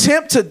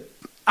attempt to,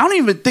 I don't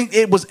even think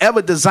it was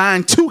ever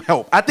designed to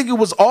help. I think it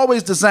was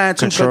always designed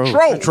to control.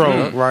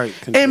 Control, right.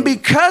 Control. And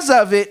because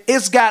of it,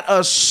 it's got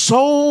us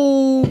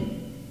so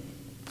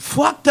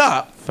fucked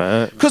up.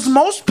 Because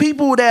most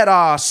people that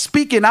are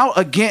speaking out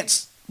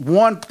against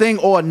one thing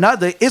or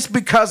another, it's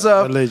because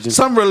of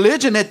some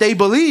religion that they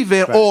believe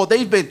in, or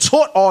they've been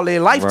taught all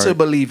their life to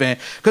believe in.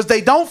 Because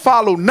they don't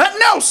follow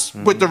nothing else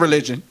with the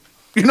religion.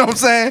 You know what I'm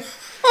saying?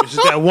 It's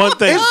just that one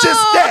thing. It's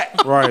just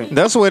that. Right.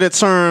 That's where the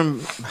term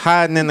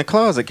hiding in the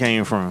closet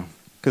came from.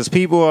 Because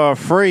people are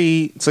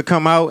afraid to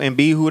come out and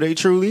be who they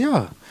truly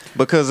are.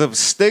 Because of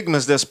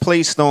stigmas that's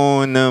placed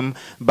on them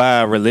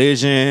by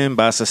religion,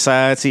 by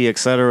society, et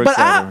cetera, et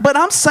cetera. But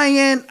I'm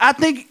saying, I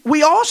think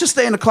we all should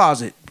stay in the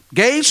closet.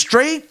 Gay,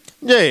 straight,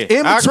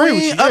 in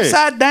between,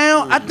 upside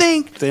down. I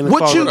think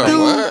what you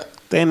do...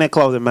 Stay in that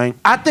closet, man.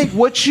 I think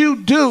what you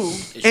do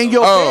in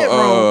your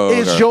bedroom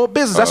is your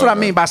business. That's what I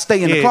mean by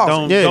stay in the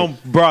closet.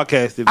 Don't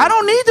broadcast it. I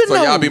don't need to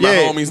know. Y'all be my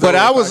homies. But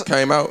I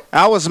came out.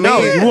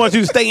 We want you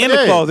to stay in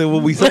the closet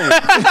when we say it.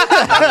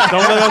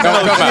 Don't let us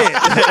know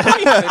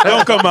shit.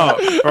 Don't come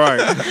out.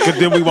 Right. Because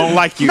then we won't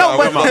like you. No,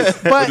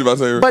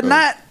 but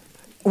not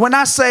when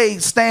I say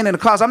staying in the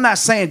closet, I'm not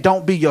saying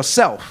don't be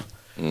yourself.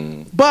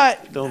 But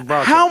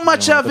how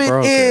much of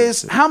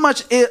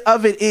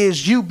it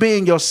is you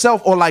being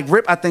yourself, or like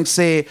Rip I think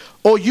said,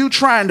 or you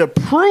trying to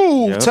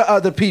prove to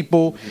other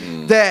people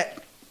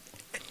that,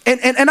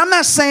 and I'm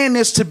not saying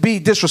this to be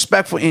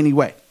disrespectful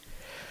anyway,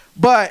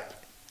 but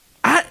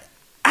I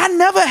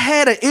never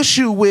had an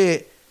issue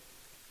with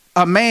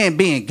a man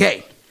being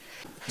gay.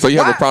 So you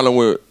have a problem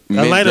with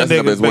men Atlanta dressing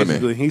up niggas, as women?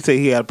 basically. He said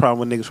he had a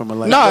problem with niggas from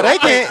Atlanta. No, they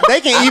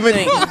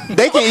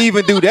can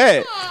even do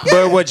that.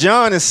 But what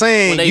John is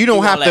saying, you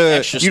don't have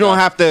to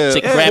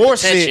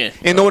force it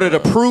in order to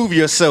prove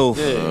yourself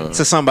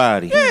to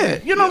somebody. Yeah,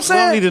 you know what I'm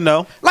saying? I don't need to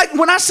know. Like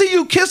when I see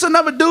you kiss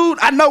another dude,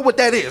 I know what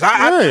that is.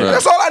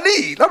 That's all I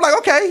need. I'm like,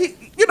 okay,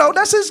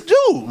 that's his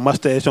dude.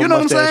 Mustache on you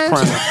know mustache what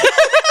I'm saying?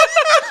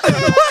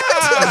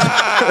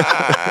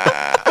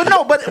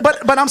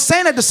 But but I'm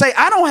saying it to say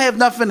I don't have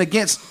nothing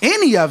against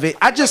any of it.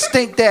 I just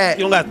think that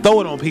you don't got to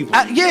throw it on people.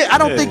 I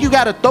don't think you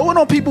got to throw it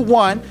on people.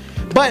 One.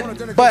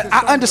 But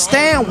I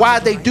understand why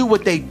they do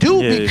what they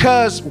do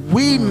because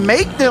we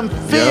make them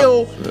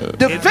feel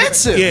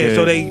defensive. Yeah,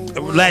 so they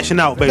lashing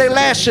out. Basically. They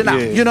lashing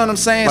out. You know what I'm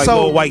saying? Like so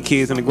little white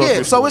kids in the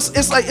grocery store. So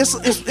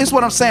it's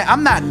what I'm saying.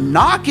 I'm not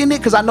knocking it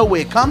because I know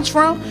where it comes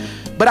from,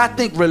 but I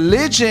think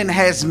religion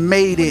has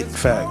made it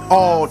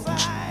all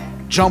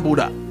jumbled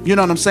up. You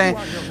know what I'm saying?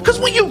 Because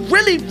when you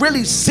really,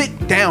 really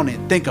sit down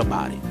and think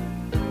about it,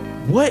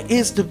 what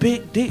is the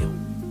big deal?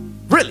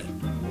 Really?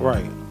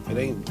 Right. It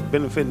ain't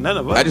benefiting none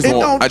of us. I just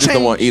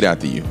don't want to eat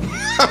after you.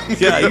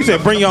 Yeah, you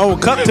said bring your whole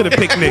cup to the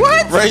picnic.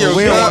 What?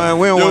 We don't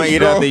want to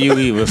eat after you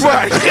either. So.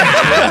 Right.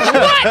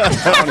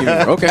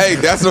 What? Okay. Hey,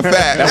 that's a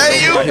fact.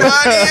 Hey, you funny.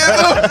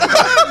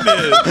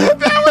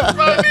 That was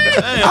funny.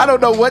 I don't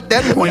know what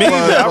that point was.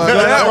 That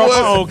was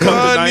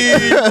funny,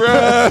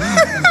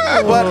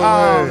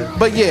 bro.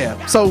 But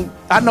yeah, so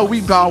I know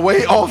we've gone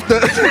way off the.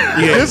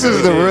 This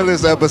is the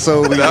realest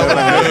episode we've ever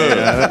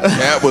had.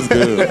 That was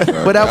good.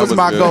 But that was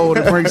my goal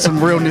to bring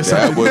some realness.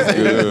 That was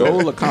good.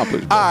 Goal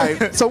accomplished. All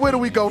right, so where do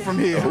we go from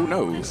here? Who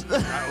knows?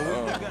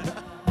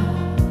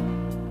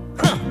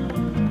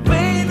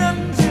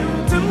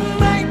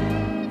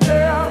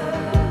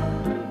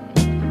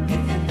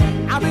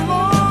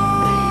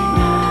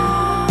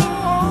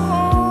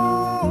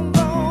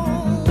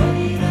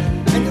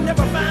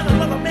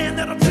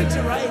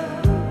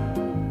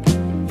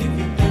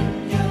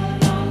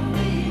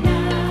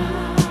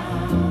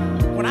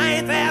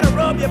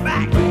 Your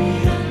back.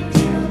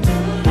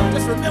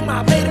 Just remember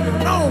I made it a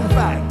known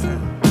fact.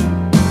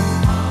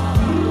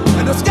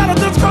 And the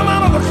skeletons come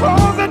out of the closet.